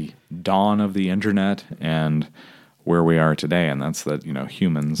 the dawn of the internet and where we are today, and that's that,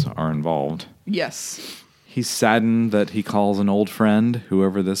 humans are involved. Yes. He's saddened that he calls an old friend,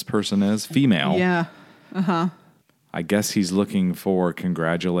 whoever this person is, female. Yeah. Uh-huh. I guess he's looking for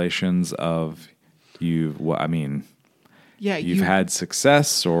congratulations of you've had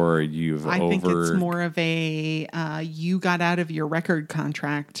success, or I think it's more of a you got out of your record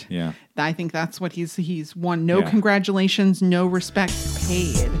contract. Yeah. I think that's what he's won. No congratulations, no respect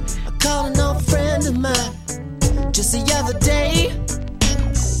paid. I called an old friend of mine just the other day.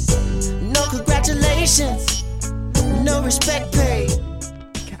 No congratulations, no respect paid.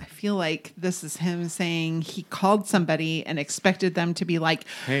 I feel like this is him saying he called somebody and expected them to be like,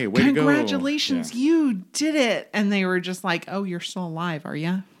 hey, way to go. Congratulations, you did it. And they were just like, oh, you're still alive, are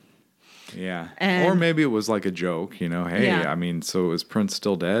you? Yeah. And, or maybe it was like a joke, hey, so is Prince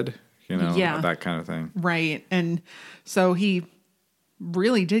still dead? That kind of thing. Right. And so he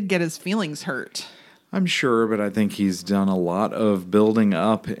really did get his feelings hurt. I'm sure, but I think he's done a lot of building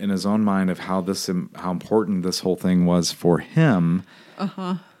up in his own mind of how important this whole thing was for him.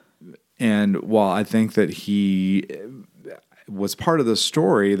 Uh-huh. And while I think that he was part of the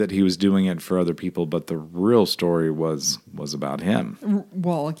story, that he was doing it for other people, but the real story was about him.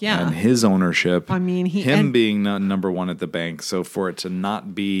 Well, yeah. And his ownership. I mean, being number one at the bank. So for it to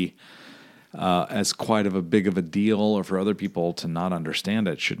not be as quite of a big of a deal, or for other people to not understand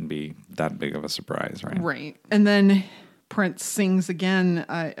it, shouldn't be that big of a surprise, right? Right. And then Prince sings again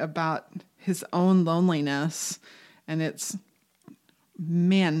about his own loneliness, and it's,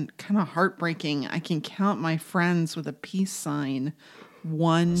 man, kind of heartbreaking. I can count my friends with a peace sign.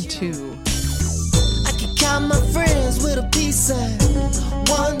 1, 2. I can count my friends with a peace sign.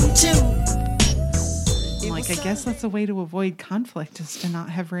 1, 2. Like, I guess that's a way to avoid conflict, is to not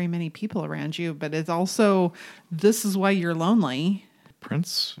have very many people around you. But it's also, this is why you're lonely.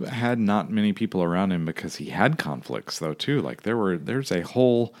 Prince had not many people around him because he had conflicts, though, too. Like, there's a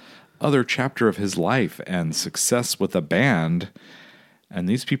whole other chapter of his life and success with a band. And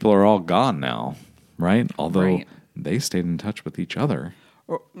these people are all gone now, right? Although they stayed in touch with each other.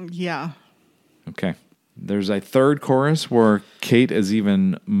 Yeah. Okay. There's a third chorus where Kate is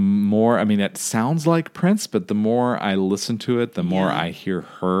even more, I mean, it sounds like Prince, but the more I listen to it, the more I hear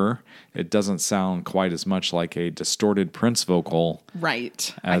her. It doesn't sound quite as much like a distorted Prince vocal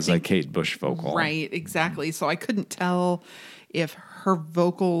as a Kate Bush vocal. Right, exactly. So I couldn't tell if her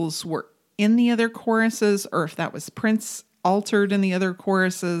vocals were in the other choruses or if that was Prince altered in the other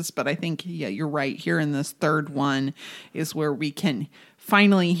choruses. But I think, you're right. Here in this third one is where we can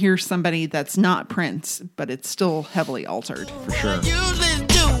finally hear somebody that's not Prince, but it's still heavily altered. For sure. Usually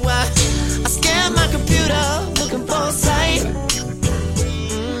do I scan my computer looking for a site.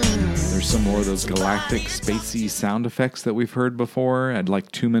 There's some more of those galactic, spacey sound effects that we've heard before at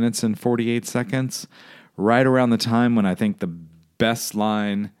like 2 minutes and 48 seconds. Right around the time when I think the best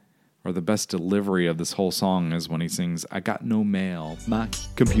line or the best delivery of this whole song is when he sings, I got no mail, my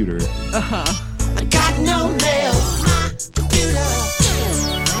computer. I got no mail, my computer.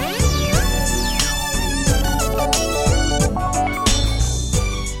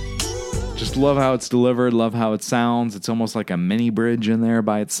 Just love how it's delivered, love how it sounds. It's almost like a mini bridge in there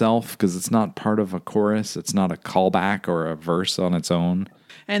by itself because it's not part of a chorus. It's not a callback or a verse on its own.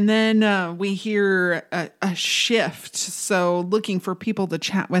 And then we hear a shift. So looking for people to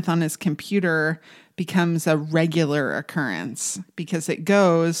chat with on his computer becomes a regular occurrence because it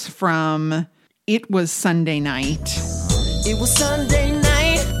goes from it was Sunday night. It was Sunday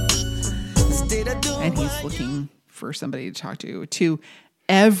night. And he's looking for somebody to talk to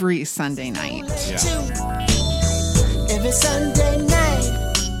every Sunday night. Every Sunday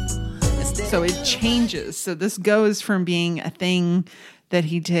night. So it changes. So this goes from being a thing that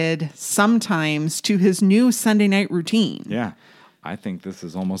he did sometimes to his new Sunday night routine. Yeah. I think this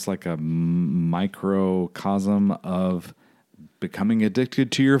is almost like a microcosm of becoming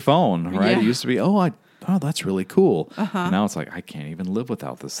addicted to your phone, right? Yeah. It used to be, oh, that's really cool. Now it's like, I can't even live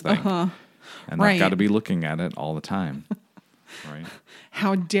without this thing. And I've got to be looking at it all the time. Right?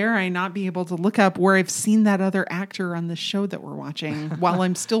 How dare I not be able to look up where I've seen that other actor on the show that we're watching while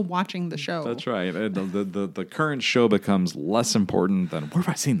I'm still watching the show. That's right. The current show becomes less important than, where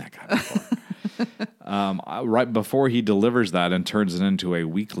have I seen that guy before? Right before he delivers that and turns it into a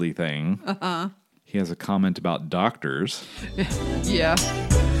weekly thing, he has a comment about doctors. Yeah.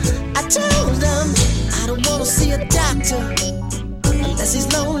 I told them I don't want to see a doctor unless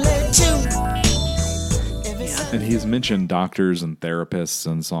he's lonely too. And he's mentioned doctors and therapists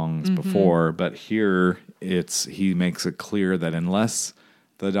and songs before, but here he makes it clear that unless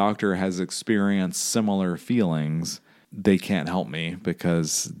the doctor has experienced similar feelings, they can't help me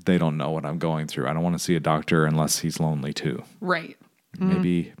because they don't know what I'm going through. I don't want to see a doctor unless he's lonely too. Right.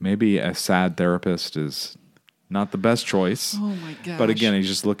 Maybe a sad therapist is not the best choice. Oh my gosh. But again, he's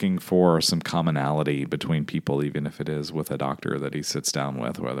just looking for some commonality between people, even if it is with a doctor that he sits down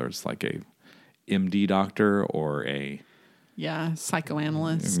with, whether it's like a MD doctor or a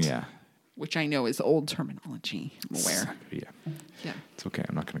psychoanalyst. Yeah. Which I know is old terminology. I'm aware. Yeah. Yeah. It's okay.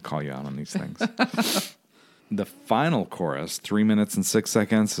 I'm not going to call you out on these things. The final chorus, 3 minutes and 6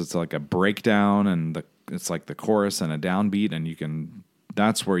 seconds, it's like a breakdown and it's like the chorus and a downbeat, and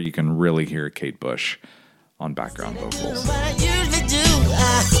that's where you can really hear Kate Bush on background vocals. What I usually do,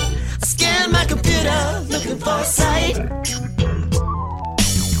 I scan my computer looking for a site.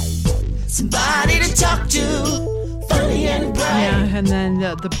 Somebody to talk to, funny and bright. Yeah, and then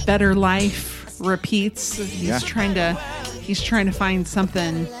the better life repeats. He's trying to find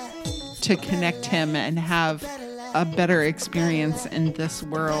something to connect him and have a better experience in this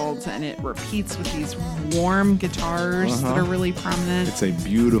world, and it repeats with these warm guitars that are really prominent. It's a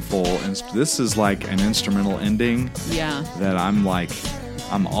beautiful this is like an instrumental ending. Yeah. That I'm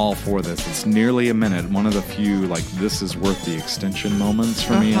all for this. It's nearly a minute. One of the few, this is worth the extension moments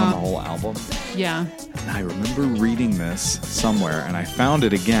for me on the whole album. Yeah. And I remember reading this somewhere, and I found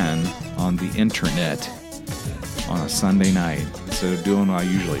it again on the internet on a Sunday night instead of doing what I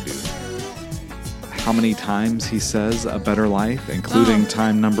usually do. How many times he says a better life, including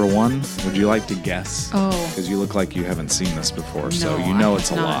time number 1? Would you like to guess? Oh. Because you look like you haven't seen this before, so you know it's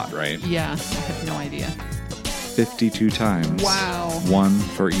a lot, right? Yeah, I have no idea. 52 times. Wow. One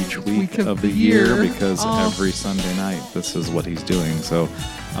for each week of the year because every Sunday night this is what he's doing. So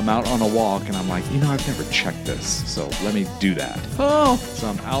I'm out on a walk and I'm like, I've never checked this, so let me do that. Oh. So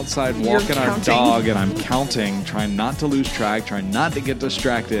I'm outside walking our dog and I'm counting, trying not to lose track, trying not to get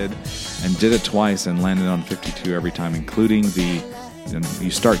distracted, and did it twice and landed on 52 every time, including and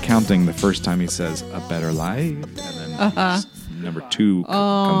you start counting the first time he says, a better life, and then number 2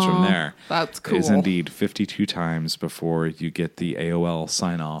 comes from there. That's cool. It's indeed 52 times before you get the AOL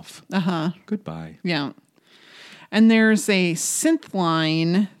sign off. Goodbye. Yeah. And there's a synth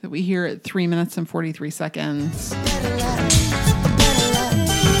line that we hear at 3 minutes and 43 seconds.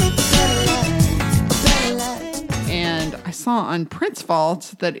 And I saw on Prince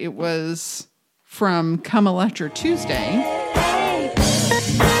Vault that it was from Come Electra Tuesday.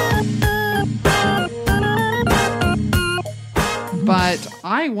 But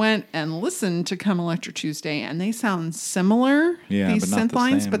I went and listened to Come Electra Tuesday, and they sound similar, these but not synth the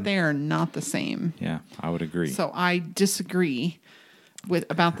lines, same. but they are not the same. Yeah, I would agree. So I disagree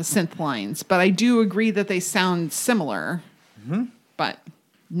about the synth lines, but I do agree that they sound similar, but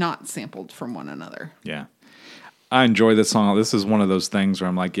not sampled from one another. Yeah. I enjoy this song. This is one of those things where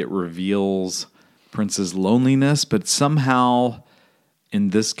I'm like, it reveals Prince's loneliness, but somehow in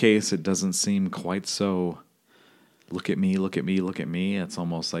this case, it doesn't seem quite so look at me, look at me, look at me. It's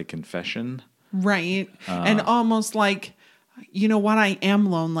almost like confession. Right. And almost like, you know what, I am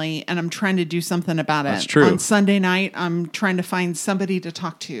lonely and I'm trying to do something about it. That's true. On Sunday night, I'm trying to find somebody to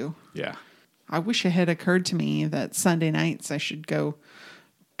talk to. Yeah. I wish it had occurred to me that Sunday nights I should go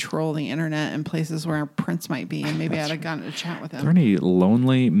troll the internet in places where Prince might be, and maybe I'd have gotten to chat with Are there him. any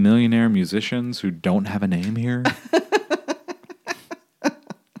lonely millionaire musicians who don't have a name here?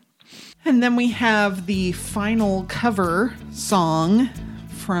 And then we have the final cover song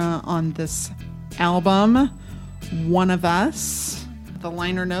on this album, One of Us. The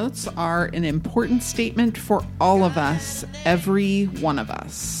liner notes are an important statement for all of us, every one of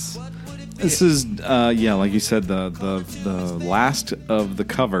us. This is, like you said, the last of the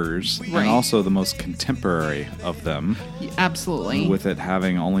covers, Right. and also the most contemporary of them, Absolutely. with it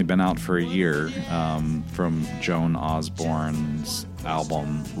having only been out for a year, from Joan Osborne's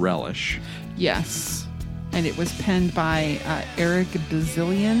album Relish. Yes. And it was penned by Eric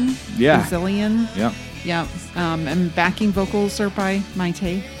Bazillion. Yeah. Bazillion. Yep. Yeah. And backing vocals are by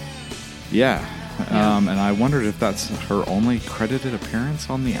Maite. Yeah. Yeah. And I wondered if that's her only credited appearance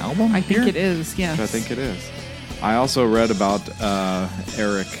on the album. I think here? it is, yes. I think it is. I also read about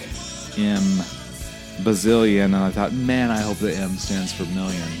Eric M. Bazillion, and I thought, man, I hope the M stands for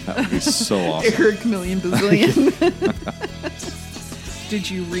million. That would be so awesome. Eric Million Bazillion. Did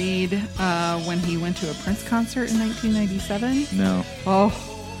you read when he went to a Prince concert in 1997? No. Oh.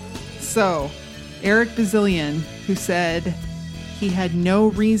 So, Eric Bazillion, who said he had no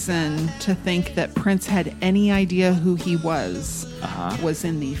reason to think that Prince had any idea who he was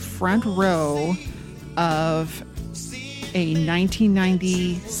in the front row of a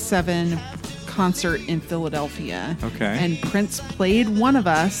 1997 concert in Philadelphia. Okay. And Prince played One of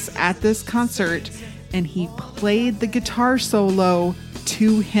Us at this concert, and he played the guitar solo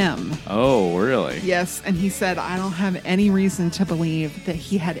to him. Oh, really? Yes, and he said, I don't have any reason to believe that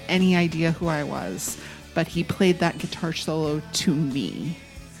he had any idea who I was, but he played that guitar solo to me.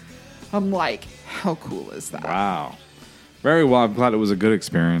 I'm like, how cool is that? Wow. Very well. I'm glad it was a good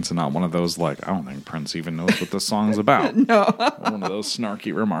experience and not one of those, like, I don't think Prince even knows what this song's about. No. One of those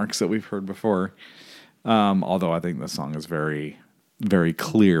snarky remarks that we've heard before. Although I think the song is very, very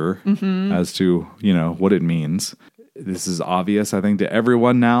clear as to, what it means. This is obvious, I think, to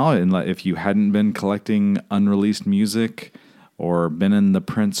everyone now. And if you hadn't been collecting unreleased music or been in the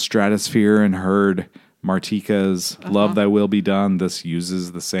Prince stratosphere and heard Martika's Love Thy Will Be Done, this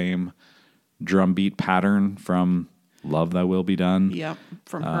uses the same drum beat pattern from Love Thy Will Be Done. Yep,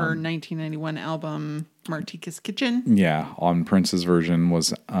 from her 1991 album, Martika's Kitchen. Yeah, on Prince's version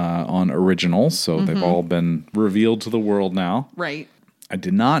was on originals, so they've all been revealed to the world now. Right. I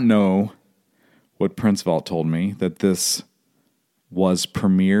did not know what Prince Vault told me, that this was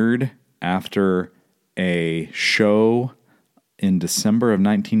premiered after a show in December of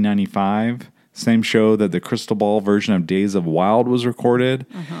 1995. Same show that the Crystal Ball version of Days of Wild was recorded,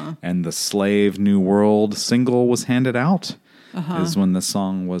 and the Slave New World single was handed out, is when the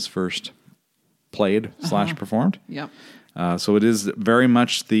song was first played / performed. Yep. So it is very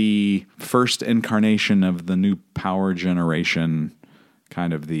much the first incarnation of the new power generation,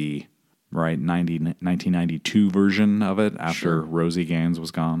 kind of the 1992 version of it after Rosie Gaines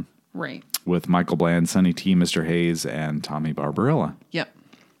was gone. Right. With Michael Bland, Sonny T, Mr. Hayes, and Tommy Barbarella. Yep.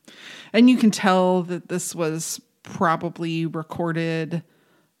 And you can tell that this was probably recorded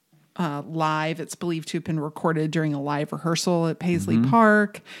live. It's believed to have been recorded during a live rehearsal at Paisley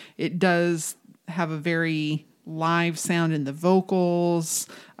Park. It does have a very live sound in the vocals.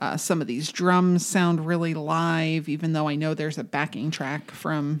 Some of these drums sound really live, even though I know there's a backing track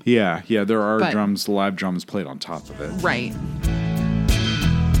from... Yeah, there are live drums played on top of it. Right.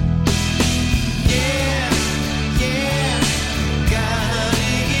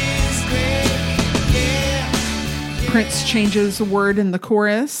 Prince changes a word in the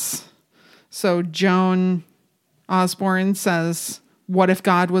chorus. So Joan Osborne says, "What if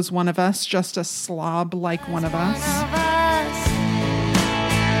God was one of us, just a slob like one of us?"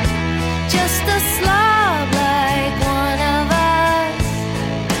 Just a slob like one of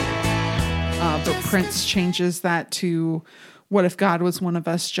us. But Prince changes that to, "What if God was one of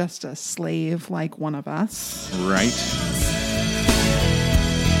us, just a slave like one of us?" Right.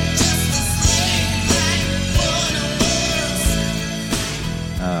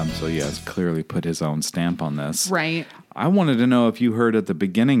 So he has clearly put his own stamp on this. Right. I wanted to know if you heard at the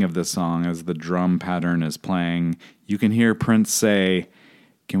beginning of the song, as the drum pattern is playing, you can hear Prince say,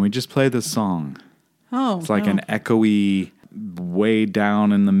 "Can we just play this song?" Oh, It's like an echoey, way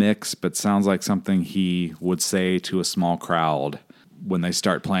down in the mix, but sounds like something he would say to a small crowd when they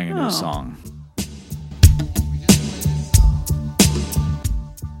start playing a new song.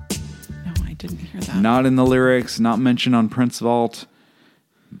 No, I didn't hear that. Not in the lyrics, not mentioned on Prince Vault,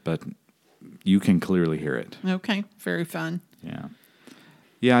 but you can clearly hear it. Okay, very fun. Yeah.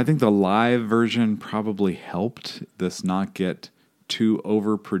 Yeah, I think the live version probably helped this not get too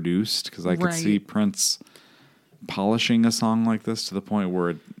overproduced, because I could Right. see Prince polishing a song like this to the point where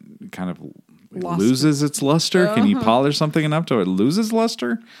it kind of loses its luster. Can he polish something enough to it loses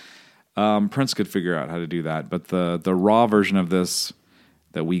luster? Prince could figure out how to do that, but the raw version of this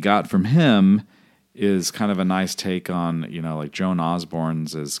that we got from him is kind of a nice take on, like Joan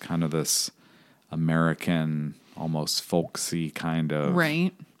Osborne's is kind of this American, almost folksy kind of,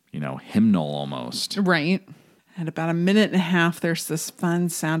 Right. Hymnal almost. Right. At about a minute and a half, there's this fun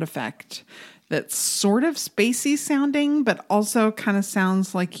sound effect that's sort of spacey sounding, but also kind of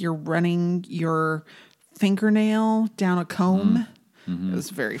sounds like you're running your fingernail down a comb. It was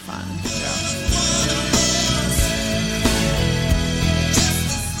very fun.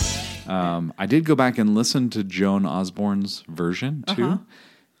 I did go back and listen to Joan Osborne's version too,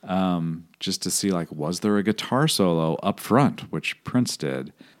 just to see was there a guitar solo up front, which Prince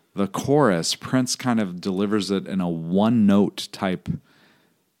did. The chorus, Prince kind of delivers it in a one-note type,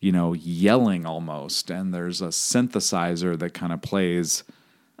 yelling almost, and there's a synthesizer that kind of plays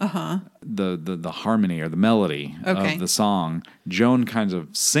the harmony or the melody of the song. Joan kind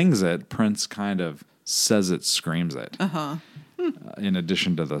of sings it. Prince kind of says it, screams it. In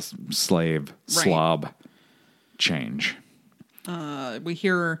addition to the slave slob change. We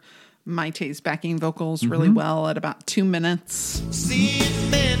hear Maite's backing vocals really well at about 2 minutes. See it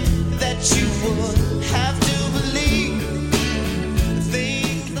meant that you would have to believe.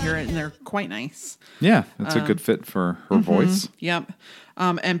 You can hear it, and they're quite nice. Yeah, it's a good fit for her voice. Yep.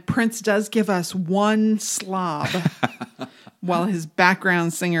 And Prince does give us one slob while his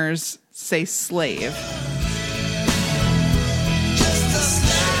background singers say slave.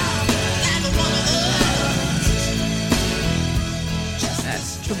 At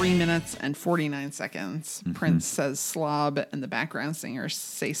 3 minutes and 49 seconds, Prince says slob and the background singers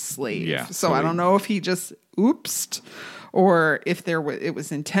say slave. Yeah, So I don't know if he just oopsed or if it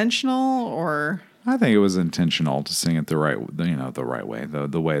was intentional or... I think it was intentional to sing it the right way,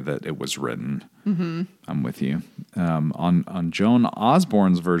 the way that it was written. I'm with you. On Joan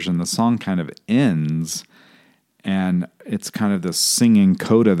Osborne's version, the song kind of ends, and it's kind of this singing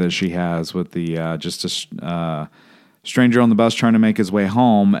coda that she has with the just a stranger on the bus trying to make his way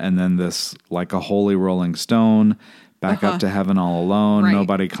home, and then this like a holy rolling stone back up to heaven all alone. Right.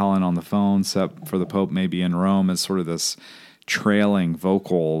 Nobody calling on the phone except for the Pope maybe in Rome. It's sort of this trailing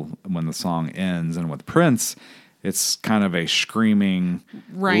vocal when the song ends, and with Prince it's kind of a screaming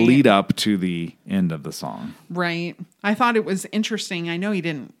lead up to the end of the song. Right. I thought it was interesting. I know he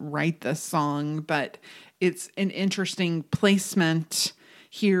didn't write this song, but it's an interesting placement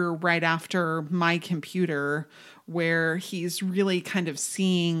here right after My Computer, where he's really kind of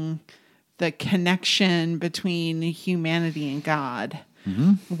seeing the connection between humanity and God,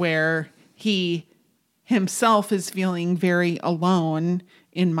 where he himself is feeling very alone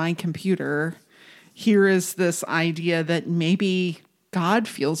in My Computer. Here is this idea that maybe God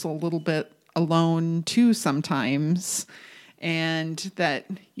feels a little bit alone too sometimes, and that,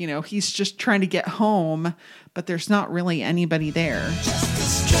 he's just trying to get home, but there's not really anybody there.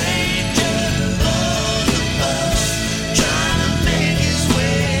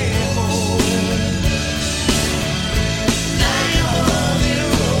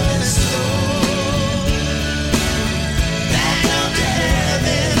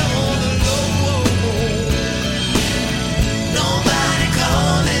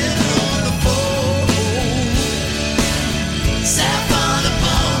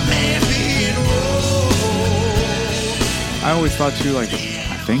 I always thought too, I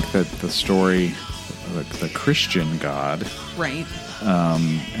think that the story the Christian God. Right.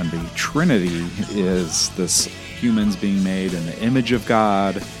 And the Trinity is this humans being made in the image of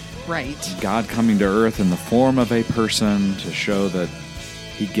God. Right. God coming to earth in the form of a person to show that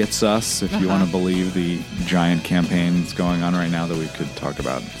he gets us, if you want to believe the giant campaigns going on right now that we could talk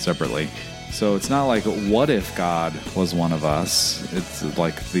about separately. So it's not like, what if God was one of us? It's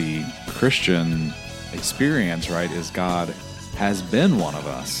like the Christian experience, right, is God has been one of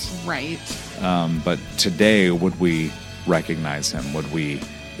us. Right. But today, would we recognize him? Would we,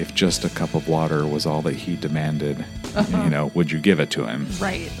 if just a cup of water was all that he demanded, would you give it to him?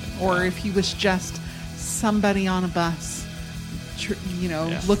 Right. Or if he was just somebody on a bus,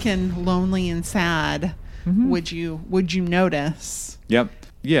 looking lonely and sad, would you notice? Yep.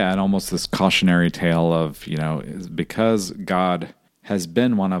 Yeah, and almost this cautionary tale of, because God has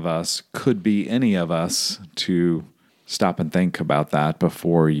been one of us, could be any of us, to stop and think about that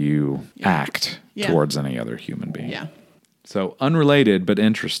before you act towards any other human being. Yeah. So, unrelated but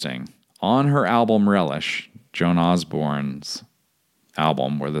interesting. On her album Relish, Joan Osborne's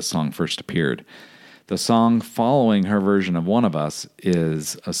album where this song first appeared, the song following her version of One of Us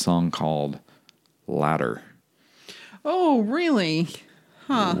is a song called Ladder. Oh, really?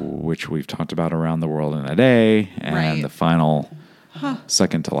 Huh. Which we've talked about Around the World in a Day, and the final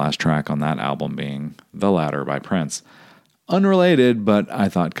second to last track on that album being The Ladder by Prince. Unrelated, but I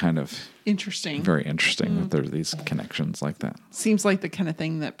thought kind of interesting. Very interesting that there's these connections like that. Seems like the kind of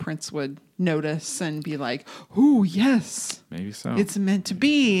thing that Prince would notice and be like, "Ooh, yes. Maybe so. It's meant to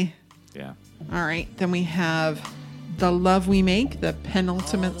be." Yeah. All right. Then we have The Love We Make, the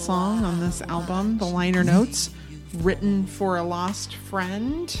penultimate song on this album. The liner notes, written for a lost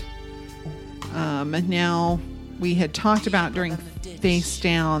friend. And now we had talked about during Face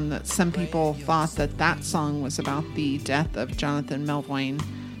Down that some people thought that song was about the death of Jonathan Melvoin.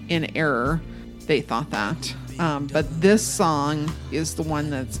 In error, they thought that. But this song is the one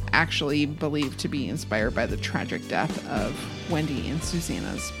that's actually believed to be inspired by the tragic death of Wendy and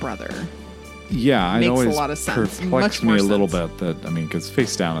Susanna's brother. Yeah, it Makes always a lot of sense. perplexed Much more me a little sense. bit because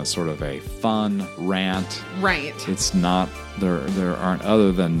Face Down is sort of a fun rant. Right. It's not, there aren't,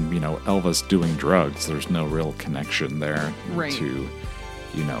 other than, Elvis doing drugs, there's no real connection there Right. to,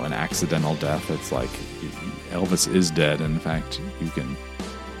 an accidental death. It's like Elvis is dead. In fact, you can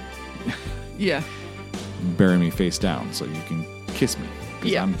Yeah, bury me face down so you can kiss me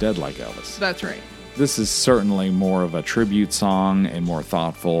because Yeah. I'm dead like Elvis. that's right. This is certainly more of a tribute song, a more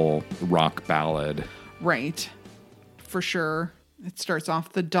thoughtful rock ballad. Right. For sure. It starts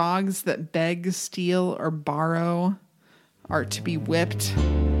off, the dogs that beg, steal, or borrow are to be whipped.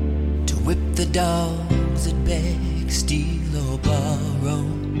 To whip the dogs that beg, steal, or borrow.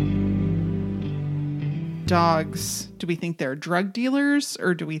 Dogs, do we think they're drug dealers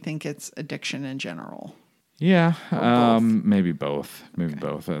or do we think it's addiction in general? Yeah, both. maybe both. Maybe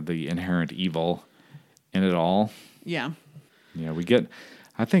both. The inherent evil in it all. Yeah. Yeah,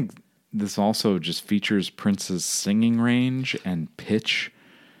 I think this also just features Prince's singing range and pitch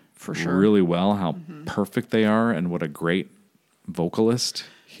For sure. really well, how perfect they are, and what a great vocalist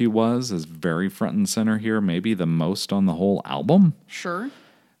he was, is very front and center here, maybe the most on the whole album, Sure.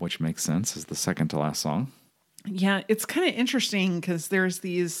 which makes sense as the second to last song. Yeah, it's kind of interesting because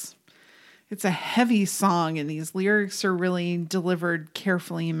it's a heavy song and these lyrics are really delivered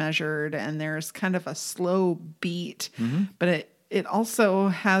carefully measured and there's kind of a slow beat, but it also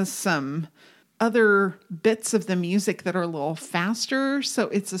has some other bits of the music that are a little faster. So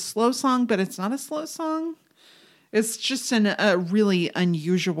it's a slow song, but it's not a slow song. It's just a really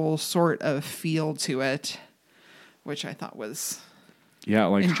unusual sort of feel to it, which I thought was Yeah,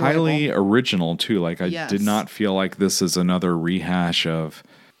 like enjoyable. highly original too. Like I Yes. did not feel like this is another rehash of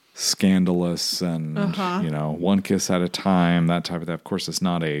Scandalous and One Kiss at a Time, that type of thing. Of course, it's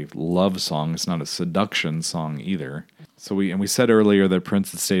not a love song. It's not a seduction song either. So we said earlier that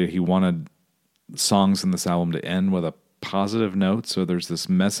Prince had stated he wanted songs in this album to end with a positive note. So there's this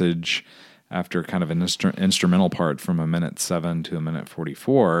message after kind of an instrumental part from 1:07 to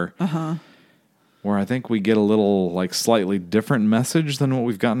 1:44. Where I think we get a little like slightly different message than what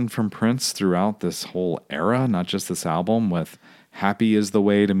we've gotten from Prince throughout this whole era, not just this album, with happy is the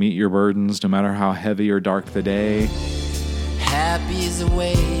way to meet your burdens, no matter how heavy or dark the day. Happy is the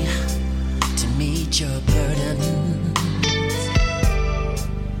way to meet your burdens.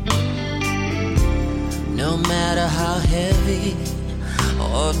 No matter how heavy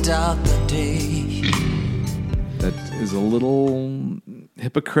or dark the day. That is a little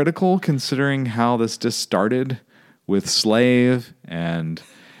hypocritical considering how this just started with Slave and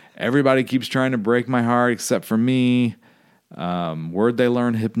everybody keeps trying to break my heart except for me. Where'd they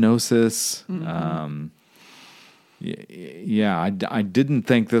learn hypnosis? I didn't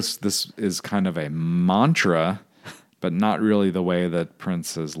think this is kind of a mantra, but not really the way that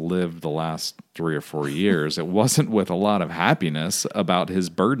Prince has lived the last 3 or 4 years. It wasn't with a lot of happiness about his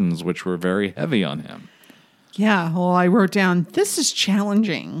burdens, which were very heavy on him. Yeah, well, I wrote down, this is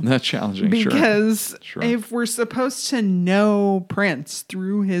challenging. That's challenging, because sure. if we're supposed to know Prince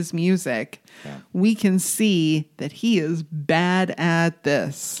through his music, we can see that he is bad at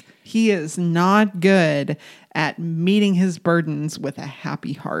this. He is not good at meeting his burdens with a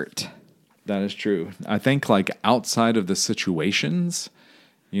happy heart. That is true. I think like outside of the situations,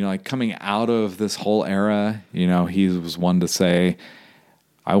 like coming out of this whole era, he was one to say,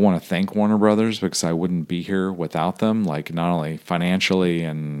 I want to thank Warner Brothers because I wouldn't be here without them, like not only financially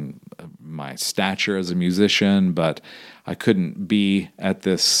and my stature as a musician, but I couldn't be at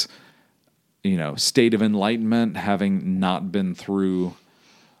this, state of enlightenment having not been through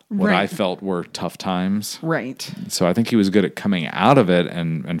what I felt were tough times. Right. So I think he was good at coming out of it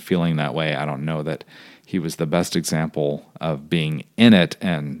and feeling that way. I don't know that he was the best example of being in it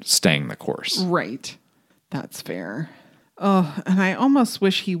and staying the course. Right. That's fair. Oh, and I almost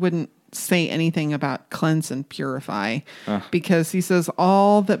wish he wouldn't say anything about cleanse and purify because he says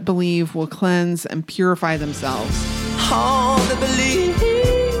all that believe will cleanse and purify themselves. All that believe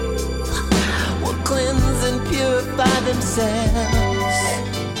will cleanse and purify themselves.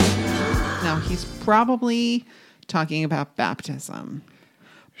 Now, he's probably talking about baptism.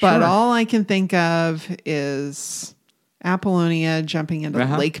 But Sure. all I can think of is Apollonia jumping into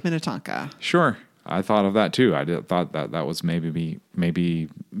Lake Minnetonka. Sure. I thought of that too. Thought that was maybe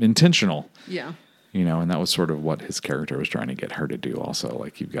intentional. Yeah. And that was sort of what his character was trying to get her to do also.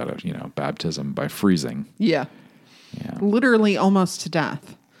 Like you've got to, baptism by freezing. Yeah. Yeah. Literally almost to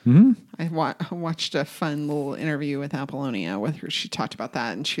death. Mm-hmm. I watched a fun little interview with Apollonia with her. She talked about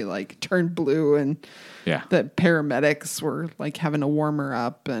that and she like turned blue and the paramedics were like having to warm her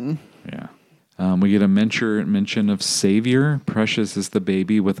up and we get a mention of Savior. Precious is the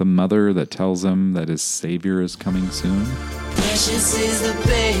baby with a mother that tells him that his Savior is coming soon. Precious is the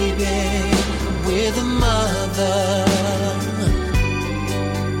baby with a mother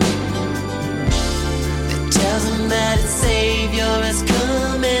that tells him that his Savior is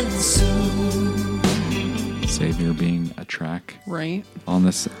coming soon. Savior being a track on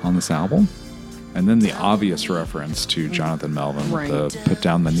this album. And then the obvious reference to Jonathan Melvin with the put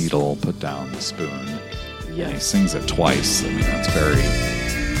down the needle, put down the spoon. Yeah. And he sings it twice. I mean, that's very...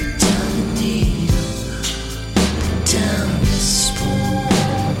 Down the needle, down the spoon.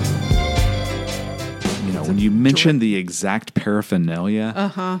 When you mention the exact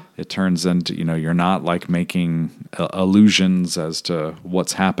paraphernalia, it turns into, you're not like making allusions as to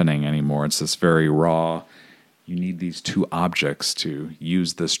what's happening anymore. It's this very raw... You need these two objects to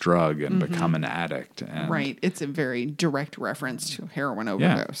use this drug and become an addict. And It's a very direct reference to heroin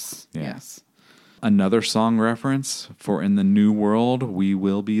overdose. Yeah. Yes. Another song reference for In the New World, We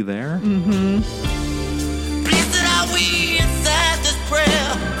Will Be There. Mm-hmm. Blessed are we inside this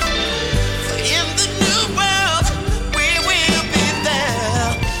prayer. For in the new world, we will be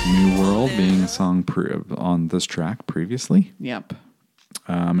there. New World being a song on this track previously. Yep.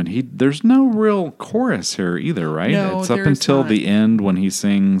 And there's no real chorus here either, right? No, it's up until the end when he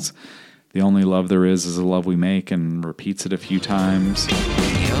sings, "The only love there is the love we make," and repeats it a few times. The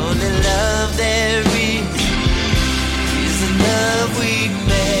only love there is the love we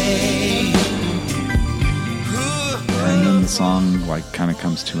make. And then the song kind of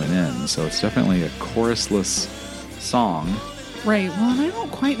comes to an end. So it's definitely a chorusless song. Right. Well, and I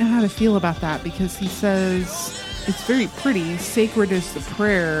don't quite know how to feel about that because he says... It's very pretty. Sacred is the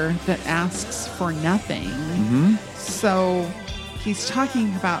prayer that asks for nothing. Mm-hmm. So he's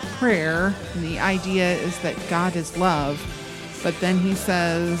talking about prayer, and the idea is that God is love. But then he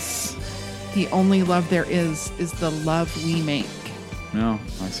says, the only love there is the love we make. No,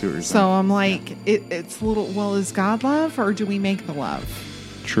 I see what you're saying. So I'm like, it's a little, well, is God love or do we make the love?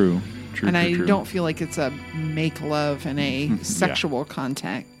 True. And I don't feel like it's a make love in a sexual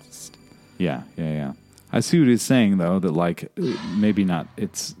context. Yeah. I see what he's saying, though, that maybe not,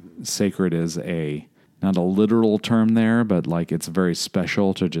 it's sacred is not a literal term there, but it's very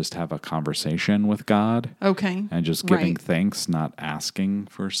special to just have a conversation with God. Okay. And just giving thanks, not asking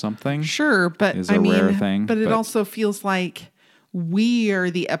for something. Sure, but is a rare thing. But it also feels like we are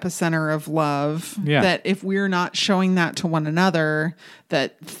the epicenter of love. Yeah. That if we're not showing that to one another,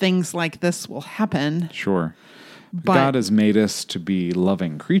 that things like this will happen. Sure. But God has made us to be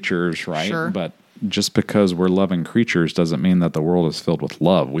loving creatures, right? Sure. But just because we're loving creatures doesn't mean that the world is filled with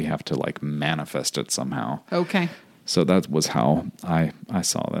love. We have to manifest it somehow. Okay. So that was how I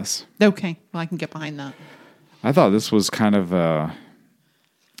saw this. Okay. Well, I can get behind that. I thought this was kind of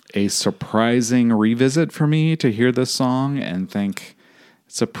a surprising revisit for me to hear this song and think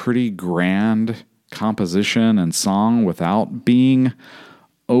it's a pretty grand composition and song without being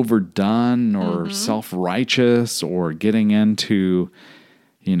overdone or self-righteous or getting into,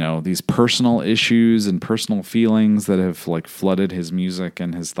 these personal issues and personal feelings that have like flooded his music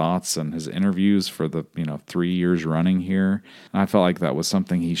and his thoughts and his interviews for the, 3 years running here. And I felt like that was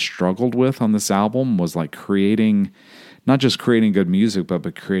something he struggled with on this album, was like not just creating good music,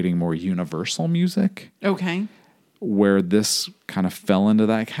 but creating more universal music. Okay. Where this kind of fell into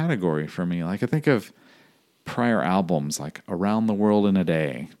that category for me. Like I think of prior albums like Around the World in a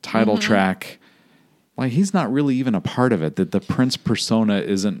Day, title track. Like he's not really even a part of it. That the Prince persona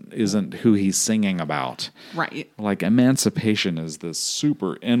isn't who he's singing about. Right. Like Emancipation is this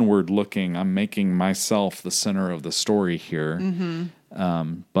super inward looking, I'm making myself the center of the story here.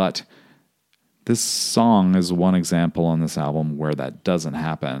 But this song is one example on this album where that doesn't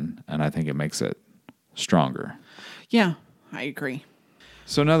happen. And I think it makes it stronger. Yeah, I agree.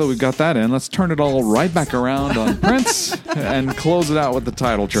 So now that we've got that in, let's turn it all right back around on Prince and close it out with the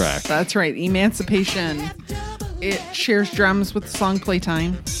title track. That's right, Emancipation. It shares drums with the song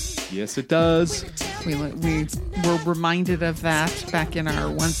Playtime. Yes, it does. We were reminded of that back in our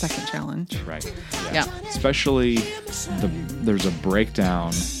 1 second challenge. Right. Yeah. Especially there's a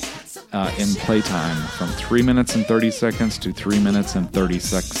breakdown in Playtime from 3 minutes and 30 seconds to 3 minutes and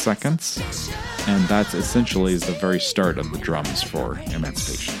 36 seconds. And that's essentially is the very start of the drums for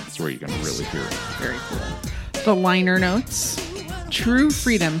Emancipation. That's where you're going to really hear it. Very cool. The liner notes. True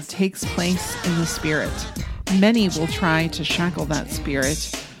freedom takes place in the spirit. Many will try to shackle that spirit,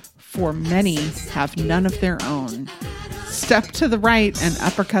 for many have none of their own. Step to the right and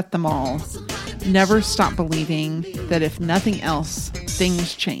uppercut them all. Never stop believing that if nothing else,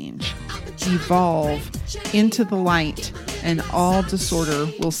 things change. Evolve into the light and all disorder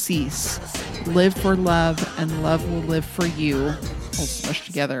will cease. Live for love and love will live for you. All smushed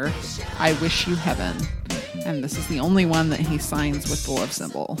together. I wish you heaven. And this is the only one that he signs with the love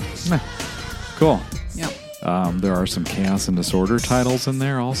symbol. Cool. Yep. There are some Chaos and Disorder titles in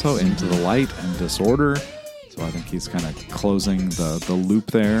there also, Into the Light and Disorder. So I think he's kind of closing the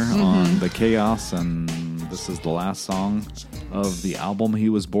loop there on the Chaos, and this is the last song of the album he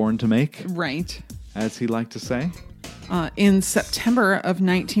was born to make. Right. As he liked to say. In September of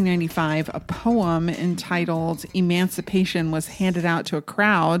 1995, a poem entitled Emancipation was handed out to a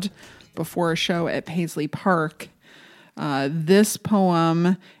crowd before a show at Paisley Park. This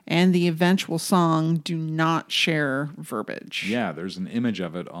poem and the eventual song do not share verbiage. Yeah, there's an image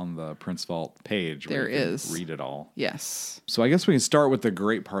of it on the Prince Vault page. There where you can is. read it all. Yes. So I guess we can start with the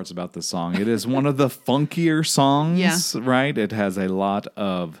great parts about the song. It is one of the funkier songs, right? It has a lot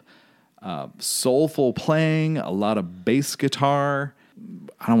of soulful playing, a lot of bass guitar.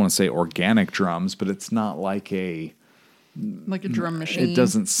 I don't want to say organic drums, but it's not like a drum machine. It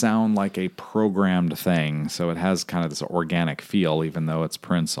doesn't sound like a programmed thing. So it has kind of this organic feel, even though it's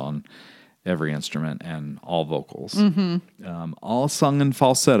Prince on every instrument and all vocals. All sung in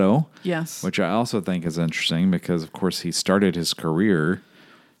falsetto. Yes. Which I also think is interesting because, of course, he started his career,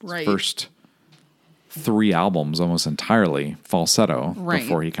 Right. first 3 albums almost entirely falsetto Right.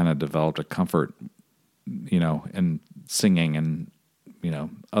 before he kind of developed a comfort, in singing and,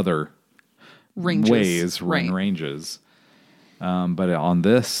 other Ranges. ways, Right. ranges. But on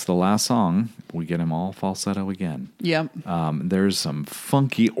this, the last song, we get him all falsetto again. Yep. There's some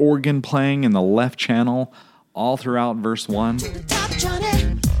funky organ playing in the left channel all throughout verse 1. To the top,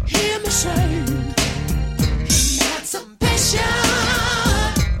 Johnny, hear me say, Emancipation.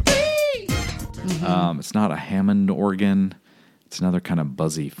 It's not a Hammond organ. It's another kind of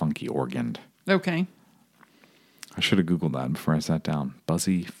buzzy, funky organ. Okay. I should have Googled that before I sat down.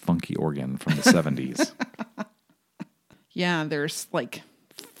 Buzzy, funky organ from the 70s. Yeah, there's like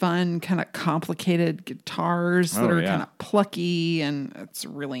fun, kind of complicated guitars that are kind of plucky, and it's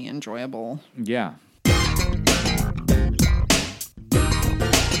really enjoyable. Yeah.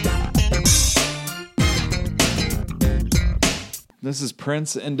 This is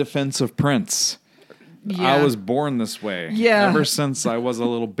Prince in defense of Prince. Yeah. I was born this way. Yeah. Ever since I was a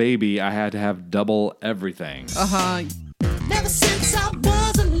little baby, I had to have double everything. Uh-huh. Never since I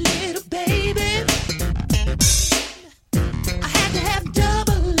was a little baby, I had to have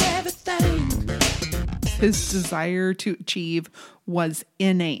double everything. His desire to achieve was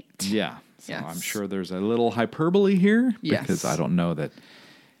innate. Yeah. So Yes. I'm sure there's a little hyperbole here. Yes. Because I don't know that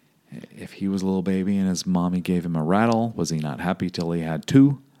if he was a little baby and his mommy gave him a rattle, was he not happy till he had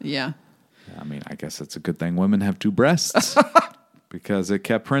 2? Yeah. I mean, I guess it's a good thing women have two breasts because it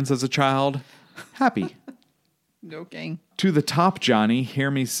kept Prince as a child happy. Okay. To the top, Johnny, hear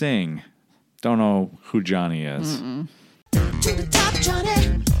me sing. Don't know who Johnny is. To the top,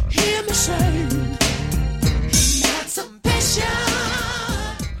 Johnny, hear me say, Emancipation.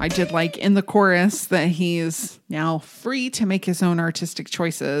 I did like in the chorus that he's now free to make his own artistic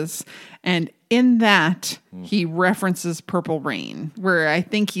choices. And in that, he references Purple Rain, where I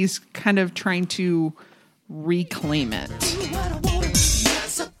think he's kind of trying to reclaim it. What I want,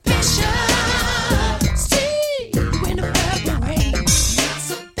 Emancipation. See, when the purple rain,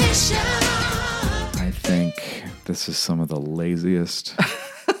 Emancipation. I think this is some of the laziest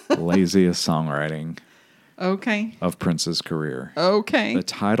songwriting Okay. of Prince's career. Okay. The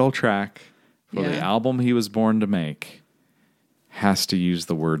title track for the Yeah. album he was born to make has to use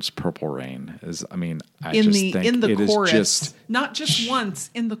the words "Purple Rain." I in just the think in the it chorus, is just. not just once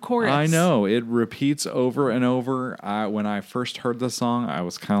in the chorus. I know it repeats over and over. When I first heard the song, I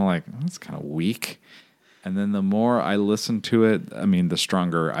was kind of like, "That's kind of weak." And then the more I listen to it, the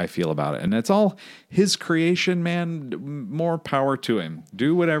stronger I feel about it. And it's all his creation, man. More power to him.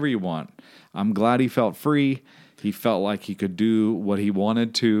 Do whatever you want. I'm glad he felt free. He felt like he could do what he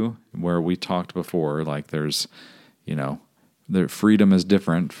wanted to, where we talked before, like there's, the freedom is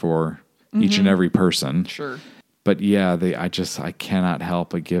different for each and every person. Sure. But yeah, I cannot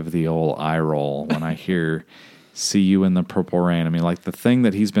help but give the old eye roll when I hear "See You in the Purple Rain." Like the thing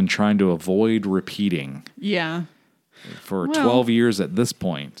that he's been trying to avoid repeating Yeah. for Well- 12 years at this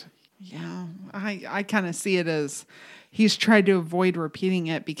point. Yeah. I kind of see it as he's tried to avoid repeating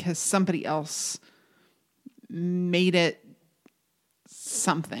it because somebody else made it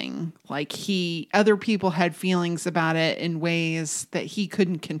something. Like other people had feelings about it in ways that he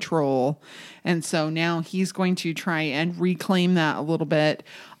couldn't control. And so now he's going to try and reclaim that a little bit.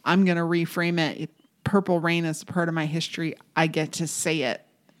 I'm going to reframe it. Purple Rain is a part of my history. I get to say it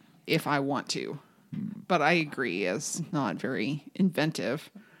if I want to. But I agree, it's not very inventive.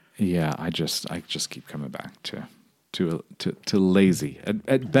 Yeah, I just keep coming back to lazy.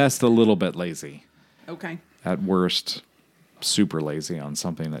 At best, a little bit lazy. Okay. At worst, super lazy on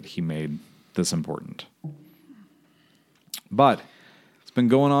something that he made this important. But it's been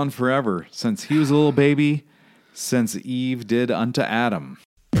going on forever, since he was a little baby, since Eve did unto Adam.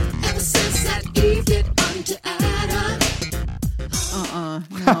 Ever since that Eve did unto Adam.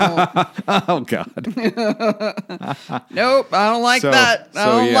 No. Oh, God. Nope, I don't like that. I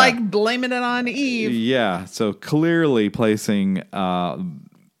don't yeah. like blaming it on Eve. Yeah, so clearly placing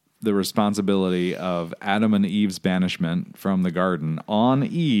the responsibility of Adam and Eve's banishment from the garden on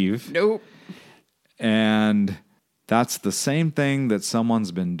Eve. Nope. And that's the same thing that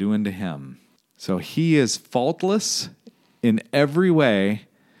someone's been doing to him. So he is faultless in every way.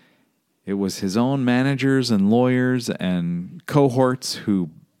 It was his own managers and lawyers and cohorts who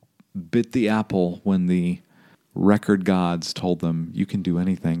bit the apple when the record gods told them, you can do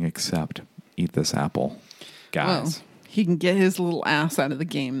anything except eat this apple. Guys. Well, he can get his little ass out of the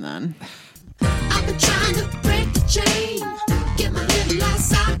game then. I've been trying to break the chain, get my little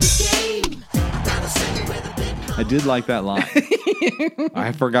ass out the game. Gotta sing with a bit. I did like that line.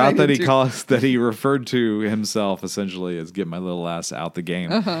 I forgot that he referred to himself essentially as "get my little ass out the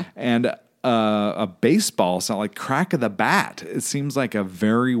game." And a baseball sound like crack of the bat. It seems like a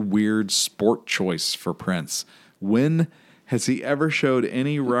very weird sport choice for Prince. When has he ever showed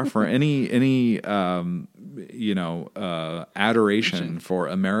any adoration for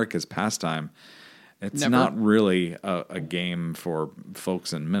America's pastime? It's Never. not really a game for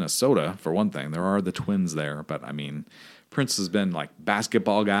folks in Minnesota, for one thing. There are the Twins there, but Prince has been like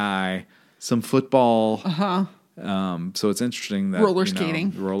basketball guy, some football. So it's interesting that Roller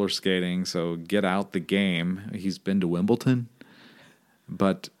skating. roller skating. So get out the game. He's been to Wimbledon,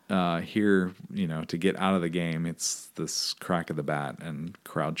 but here, to get out of the game, it's this crack of the bat and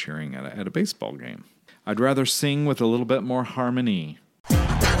crowd cheering at a baseball game. I'd rather sing with a little bit more harmony.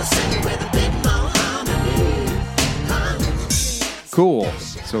 Gotta sing with a bit more harmony. Cool.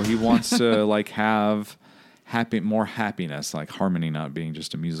 So he wants to have more happiness, like harmony not being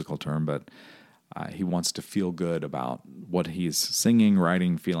just a musical term, but he wants to feel good about what he's singing,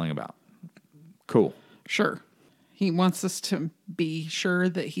 writing, feeling about. Cool. Sure. He wants us to be sure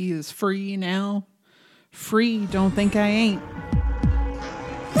that he is free now. Free, don't think I ain't.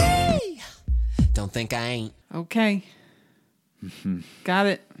 Hey, don't think I ain't. Okay. Got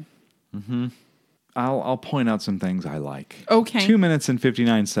it. I'll point out some things I like. Okay. 2 minutes and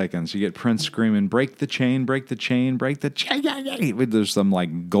 59 seconds. You get Prince screaming, break the chain, break the chain, break the chain. There's some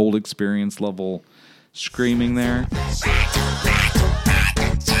like Gold Experience level screaming there.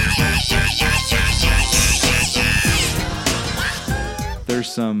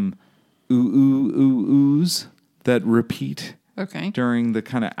 some oohs that repeat Okay. during the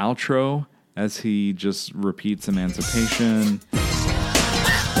kind of outro as he just repeats Emancipation.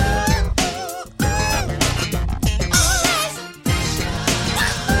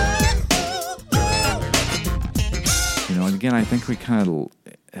 You know, and again, I think we kind of,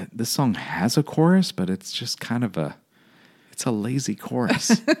 this song has a chorus, but it's just kind of it's a lazy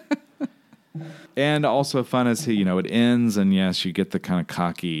chorus. And also fun as it ends, and yes, you get the kind of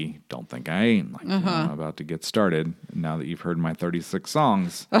cocky, don't think I ain't, like, I'm about to get started. Now that you've heard my 36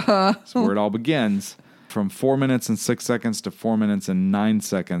 songs, that's where it all begins. From 4 minutes and 6 seconds to 4 minutes and 9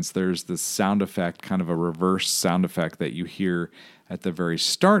 seconds, there's this sound effect, kind of a reverse sound effect that you hear at the very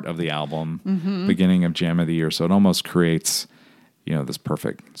start of the album, beginning of Jam of the Year. So it almost creates, this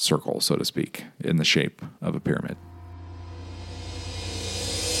perfect circle, so to speak, in the shape of a pyramid.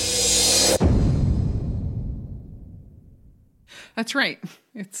 That's right.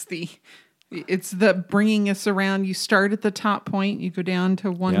 It's the bringing us around. You start at the top point, you go down to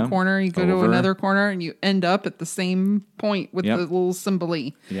one corner, you go to another corner, and you end up at the same point with the little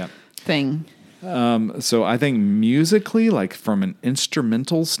cymbal-y thing. So I think musically, like from an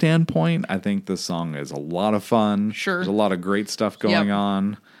instrumental standpoint, I think this song is a lot of fun. Sure. There's a lot of great stuff going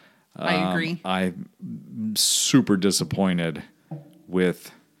on. I agree. I'm super disappointed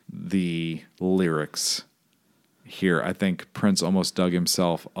with the lyrics here. I think Prince almost dug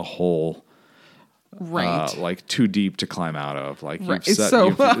himself a hole, right? Like too deep to climb out of. Like, right.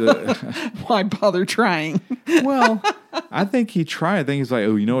 Why bother trying? Well, I think he tried. I think he's like,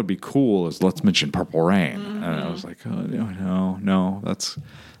 what'd be cool is let's mention Purple Rain, and I was like, no, that's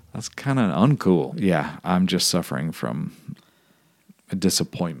kind of uncool. Yeah, I'm just suffering from a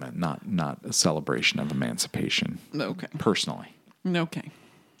disappointment, not a celebration of emancipation. Okay, personally. Okay,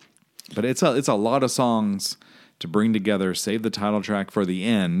 but it's a lot of songs to bring together, save the title track for the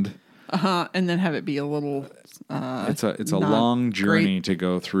end. And then have it be a little it's a long journey to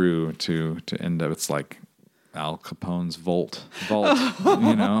go through to end up. It's like Al Capone's vault,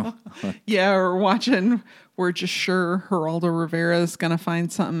 Yeah, we're just sure Geraldo Rivera is going to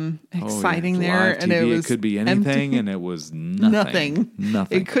find something exciting there. And it could be anything, and it was nothing.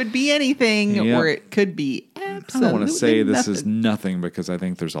 It could be anything, or it could be absolutely I don't want to say this nothing. is nothing, because I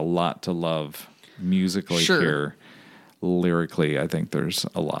think there's a lot to love musically here. Lyrically, I think there's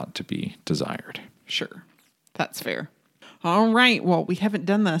a lot to be desired. Sure. That's fair. All right. Well, we haven't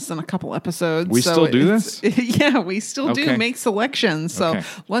done this in a couple episodes. We still do this? Yeah, we still do Okay. make selections. So Okay.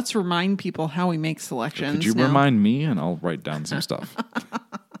 let's remind people how we make selections. Could you now. remind me, and I'll write down some stuff.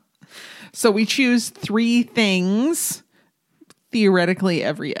 So we choose 3 things, theoretically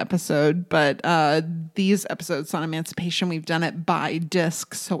every episode, but these episodes on Emancipation, we've done it by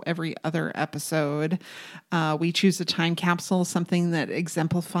disc. So every other episode, we choose a time capsule, something that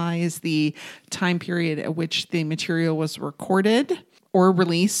exemplifies the time period at which the material was recorded or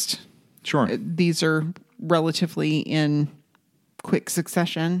released. Sure. These are relatively in quick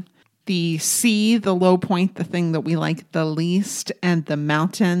succession. The C, the low point, the thing that we like the least, and the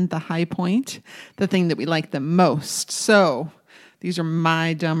mountain, the high point, the thing that we like the most. So these are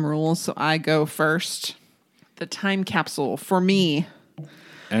my dumb rules, so I go first. The time capsule for me.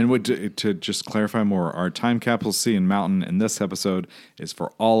 And to just clarify more, our time capsule C and mountain in this episode is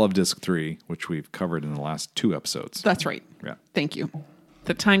for all of disc 3, which we've covered in the last 2 episodes. That's right. Yeah. Thank you.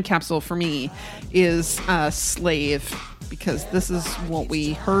 The time capsule for me is Slave, because this is what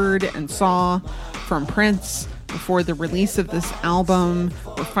we heard and saw from Prince before the release of this album.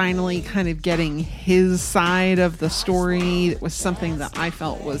 We're finally kind of getting his side of the story. It was something that I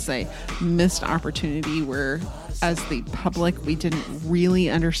felt was a missed opportunity, where as the public, we didn't really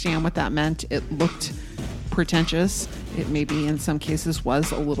understand what that meant. It looked pretentious. It maybe in some cases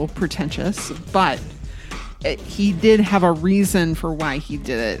was a little pretentious, but he did have a reason for why he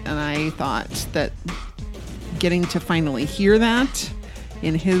did it. And I thought that getting to finally hear that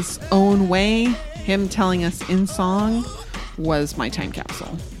in his own way, him telling us in song, was my time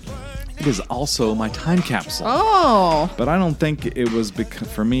capsule. It is also my time capsule. Oh. But I don't think it was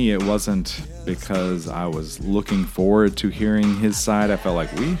because, for me, it wasn't because I was looking forward to hearing his side. I felt like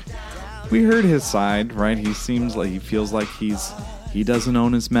we heard his side, right? He feels like he doesn't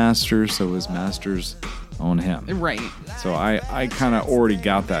own his masters, so his masters own him. Right. So I kind of already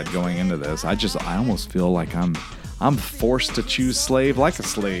got that going into this. I almost feel like I'm forced to choose Slave like a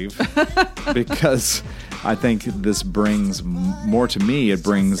slave because I think this brings more to me. It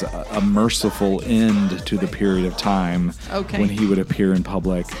brings a merciful end to the period of time when he would appear in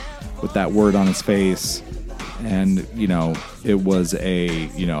public with that word on his face And, it was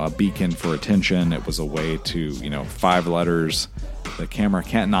a beacon for attention. It was a way to, 5 letters. The camera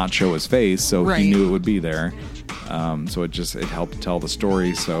can't not show his face, so Right. he knew it would be there. So it helped tell the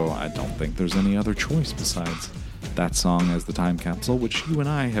story. So I don't think there's any other choice besides that song as the time capsule, which you and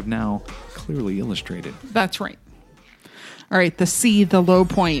I have now clearly illustrated. That's right. All right, the C, the low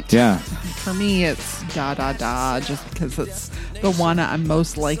point. Yeah. For me, it's Da Da Da, just because it's the one I'm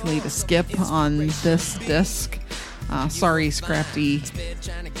most likely to skip on this disc. Sorry, Scrapty.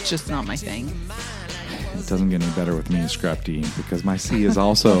 Just not my thing. It doesn't get any better with me, Scrap D, because my C is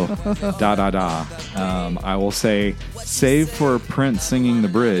also Da Da Da. I will say, save for Prince singing the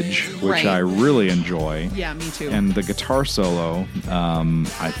bridge, which Right. I really enjoy. Yeah, me too. And the guitar solo,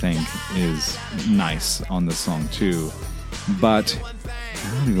 I think, is nice on this song too. But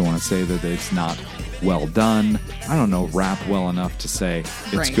I don't even want to say that it's not well done. I don't know rap well enough to say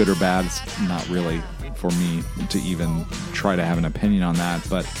it's Right. good or bad. It's not really for me to even try to have an opinion on that.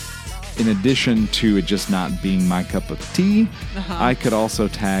 But in addition to it just not being my cup of tea, I could also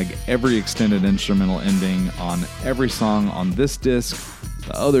tag every extended instrumental ending on every song on this disc,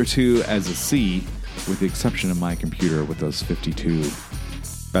 the other 2 as a C, with the exception of My Computer with those 52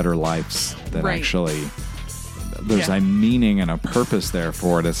 better lives that Right. actually... There's Yeah. a meaning and a purpose there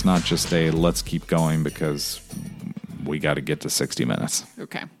for it. It's not just a let's keep going because we got to get to 60 minutes.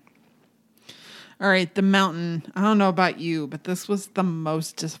 Okay. All right, The Mountain. I don't know about you, but this was the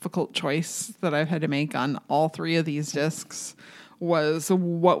most difficult choice that I've had to make on all 3 of these discs, was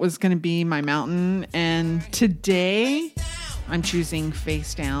what was going to be my mountain. And today I'm choosing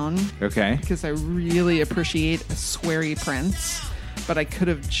Face Down. Okay. Because I really appreciate a sweary Prince, but I could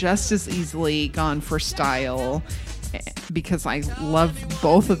have just as easily gone for Style because I love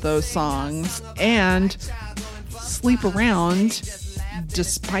both of those songs. And Sleep Around,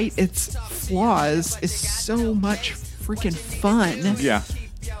 despite its flaws, is so much freaking fun. Yeah.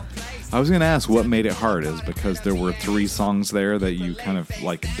 I was going to ask what made it hard is because there were 3 songs there that you kind of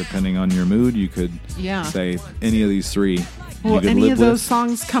like, depending on your mood, you could say any of these 3. Well, you could any live of those with.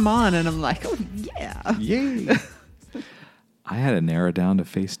 songs come on and I'm like, oh yeah. Yay. I had to narrow down to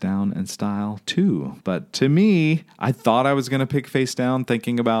Face Down and Style too. But to me, I thought I was going to pick Face Down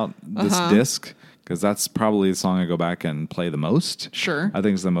thinking about this disc because that's probably the song I go back and play the most. Sure. I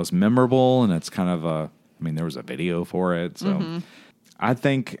think it's the most memorable and it's kind of there was a video for it. So I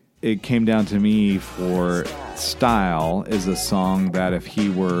think it came down to me for Style is a song that if he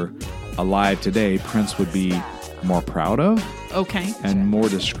were alive today, Prince would be more proud of. Okay. And more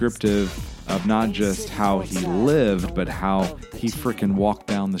descriptive of not just how he lived, but how he freaking walked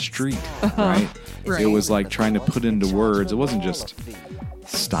down the street, right? Right. It was like trying to put into words. It wasn't just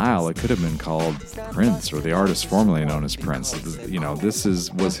Style. It could have been called Prince or the artist formerly known as Prince. This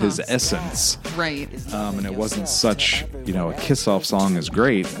was his essence. Right. And it wasn't such, a kiss-off song is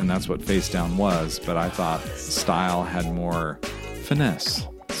great, and that's what Face Down was, but I thought Style had more finesse.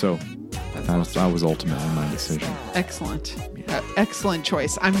 So that was ultimately my decision. Excellent. Excellent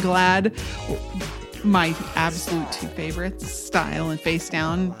choice. I'm glad my absolute 2 favorites, Style and Face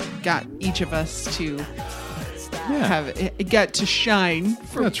Down, got each of us to get to shine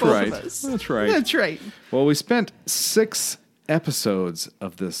for That's both right. of us. That's right. That's right. Well, we spent 6 episodes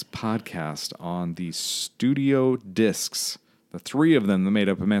of this podcast on the studio discs, the 3 of them that made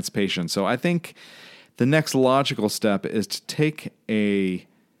up Emancipation. So I think the next logical step is to take a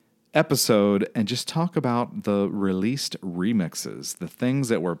episode and just talk about the released remixes, the things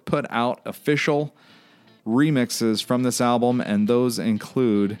that were put out, official remixes from this album, and those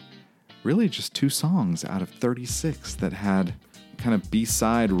include really just 2 songs out of 36 that had kind of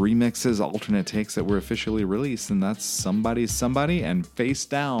B-side remixes, alternate takes that were officially released, and that's Somebody's Somebody and Face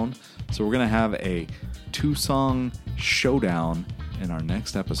Down. So we're going to have a 2-song showdown in our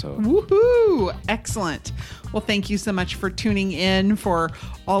next episode. Woohoo! Excellent. Well, thank you so much for tuning in for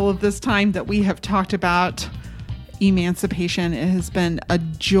all of this time that we have talked about Emancipation. It has been a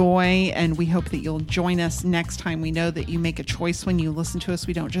joy, and we hope that you'll join us next time. We know that you make a choice when you listen to us.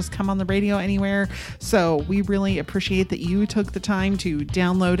 We don't just come on the radio anywhere. So we really appreciate that you took the time to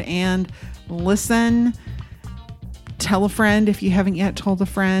download and listen. Tell a friend if you haven't yet told a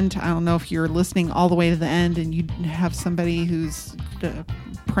friend. I don't know if you're listening all the way to the end and you have somebody who's a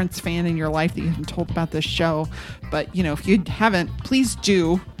Prince fan in your life that you haven't told about this show. But, if you haven't, please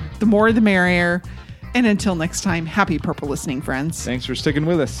do. The more the merrier. And until next time, happy purple listening, friends. Thanks for sticking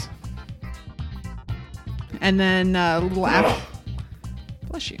with us. And then a little after.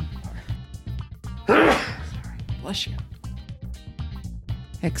 Bless you. Sorry. Bless you.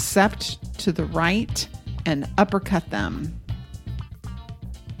 Accept to the right and uppercut them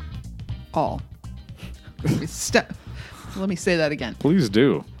all. Let me say that again. Please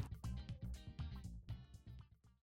do.